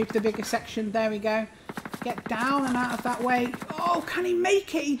needs to move to the bigger section. There we go. Get down and out of that way. Oh, can he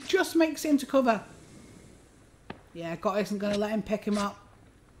make it? He just makes it into cover. Yeah, Got isn't going to let him pick him up.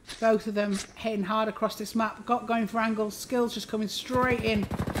 Both of them hitting hard across this map. Got going for angles. Skills just coming straight in.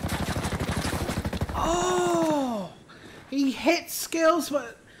 Oh! He hit Skills,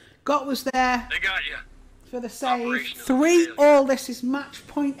 but Got was there. They got you. For the save. 3-3. This is match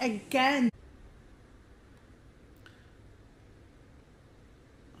point again.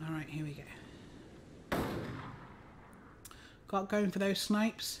 Alright, here we go. Got going for those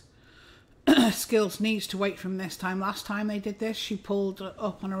snipes. Skills needs to wait from this time. Last time they did this, she pulled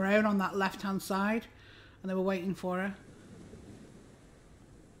up on her own on that left hand side and they were waiting for her.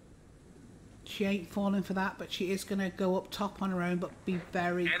 She ain't falling for that, but she is going to go up top on her own, but be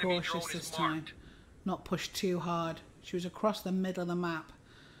very cautious this time. Not push too hard. She was across the middle of the map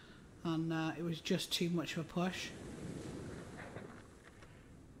and it was just too much of a push.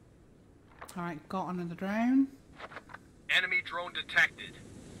 Alright, Got on the drone. Enemy drone detected.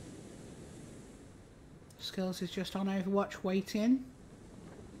 Skills is just on Overwatch waiting.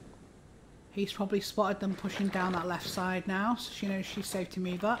 He's probably spotted them pushing down that left side now, so she knows she's safe to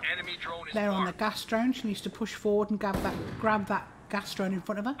move up. Enemy drone is They're on the marked. gas drone. She needs to push forward and grab that gas drone in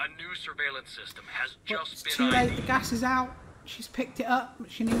front of her. A new surveillance system has But just it's been too late. ID'd. The gas is out. She's picked it up, but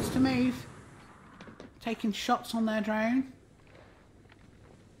she needs to move. Taking shots on their drone.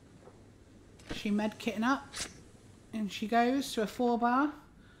 She medkitting up. And she goes to a 4-bar.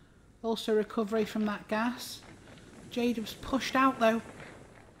 Also recovery from that gas. J-Dub's pushed out though.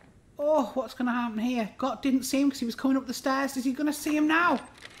 Oh, what's going to happen here? Got didn't see him because he was coming up the stairs. Is he going to see him now?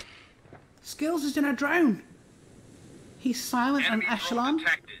 Skills is in a drone. He's silent on Enemy drone echelon.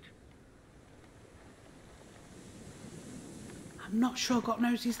 detected. I'm not sure Got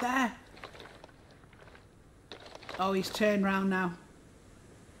knows he's there. Oh, he's turned round now.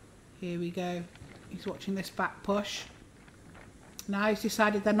 Here we go. He's watching this back push. Now he's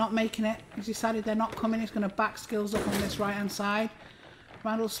decided they're not making it. He's decided they're not coming. He's going to back Skills up on this right hand side.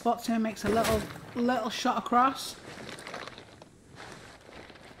 Randall spots him and makes a little shot across.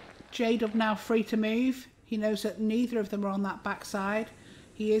 J-Dub now free to move. He knows that neither of them are on that back side.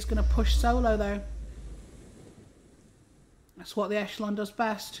 He is going to push solo though. That's what the echelon does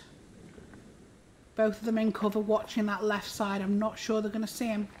best. Both of them in cover watching that left side. I'm not sure they're going to see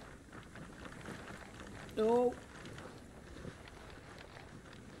him. Oh.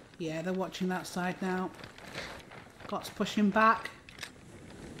 Yeah, they're watching that side now. Got's pushing back.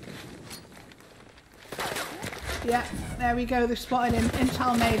 Yeah, there we go. They've spotted him.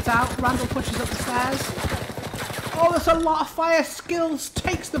 Intel nades out. Randall pushes up the stairs. Oh, there's a lot of fire. Skills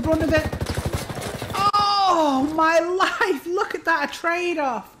takes the brunt of it. Oh, my life. Look at that. A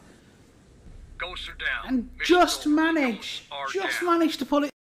trade-off. Ghosts are down. And Mission just over. managed Ghosts are down. to pull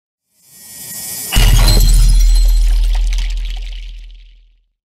it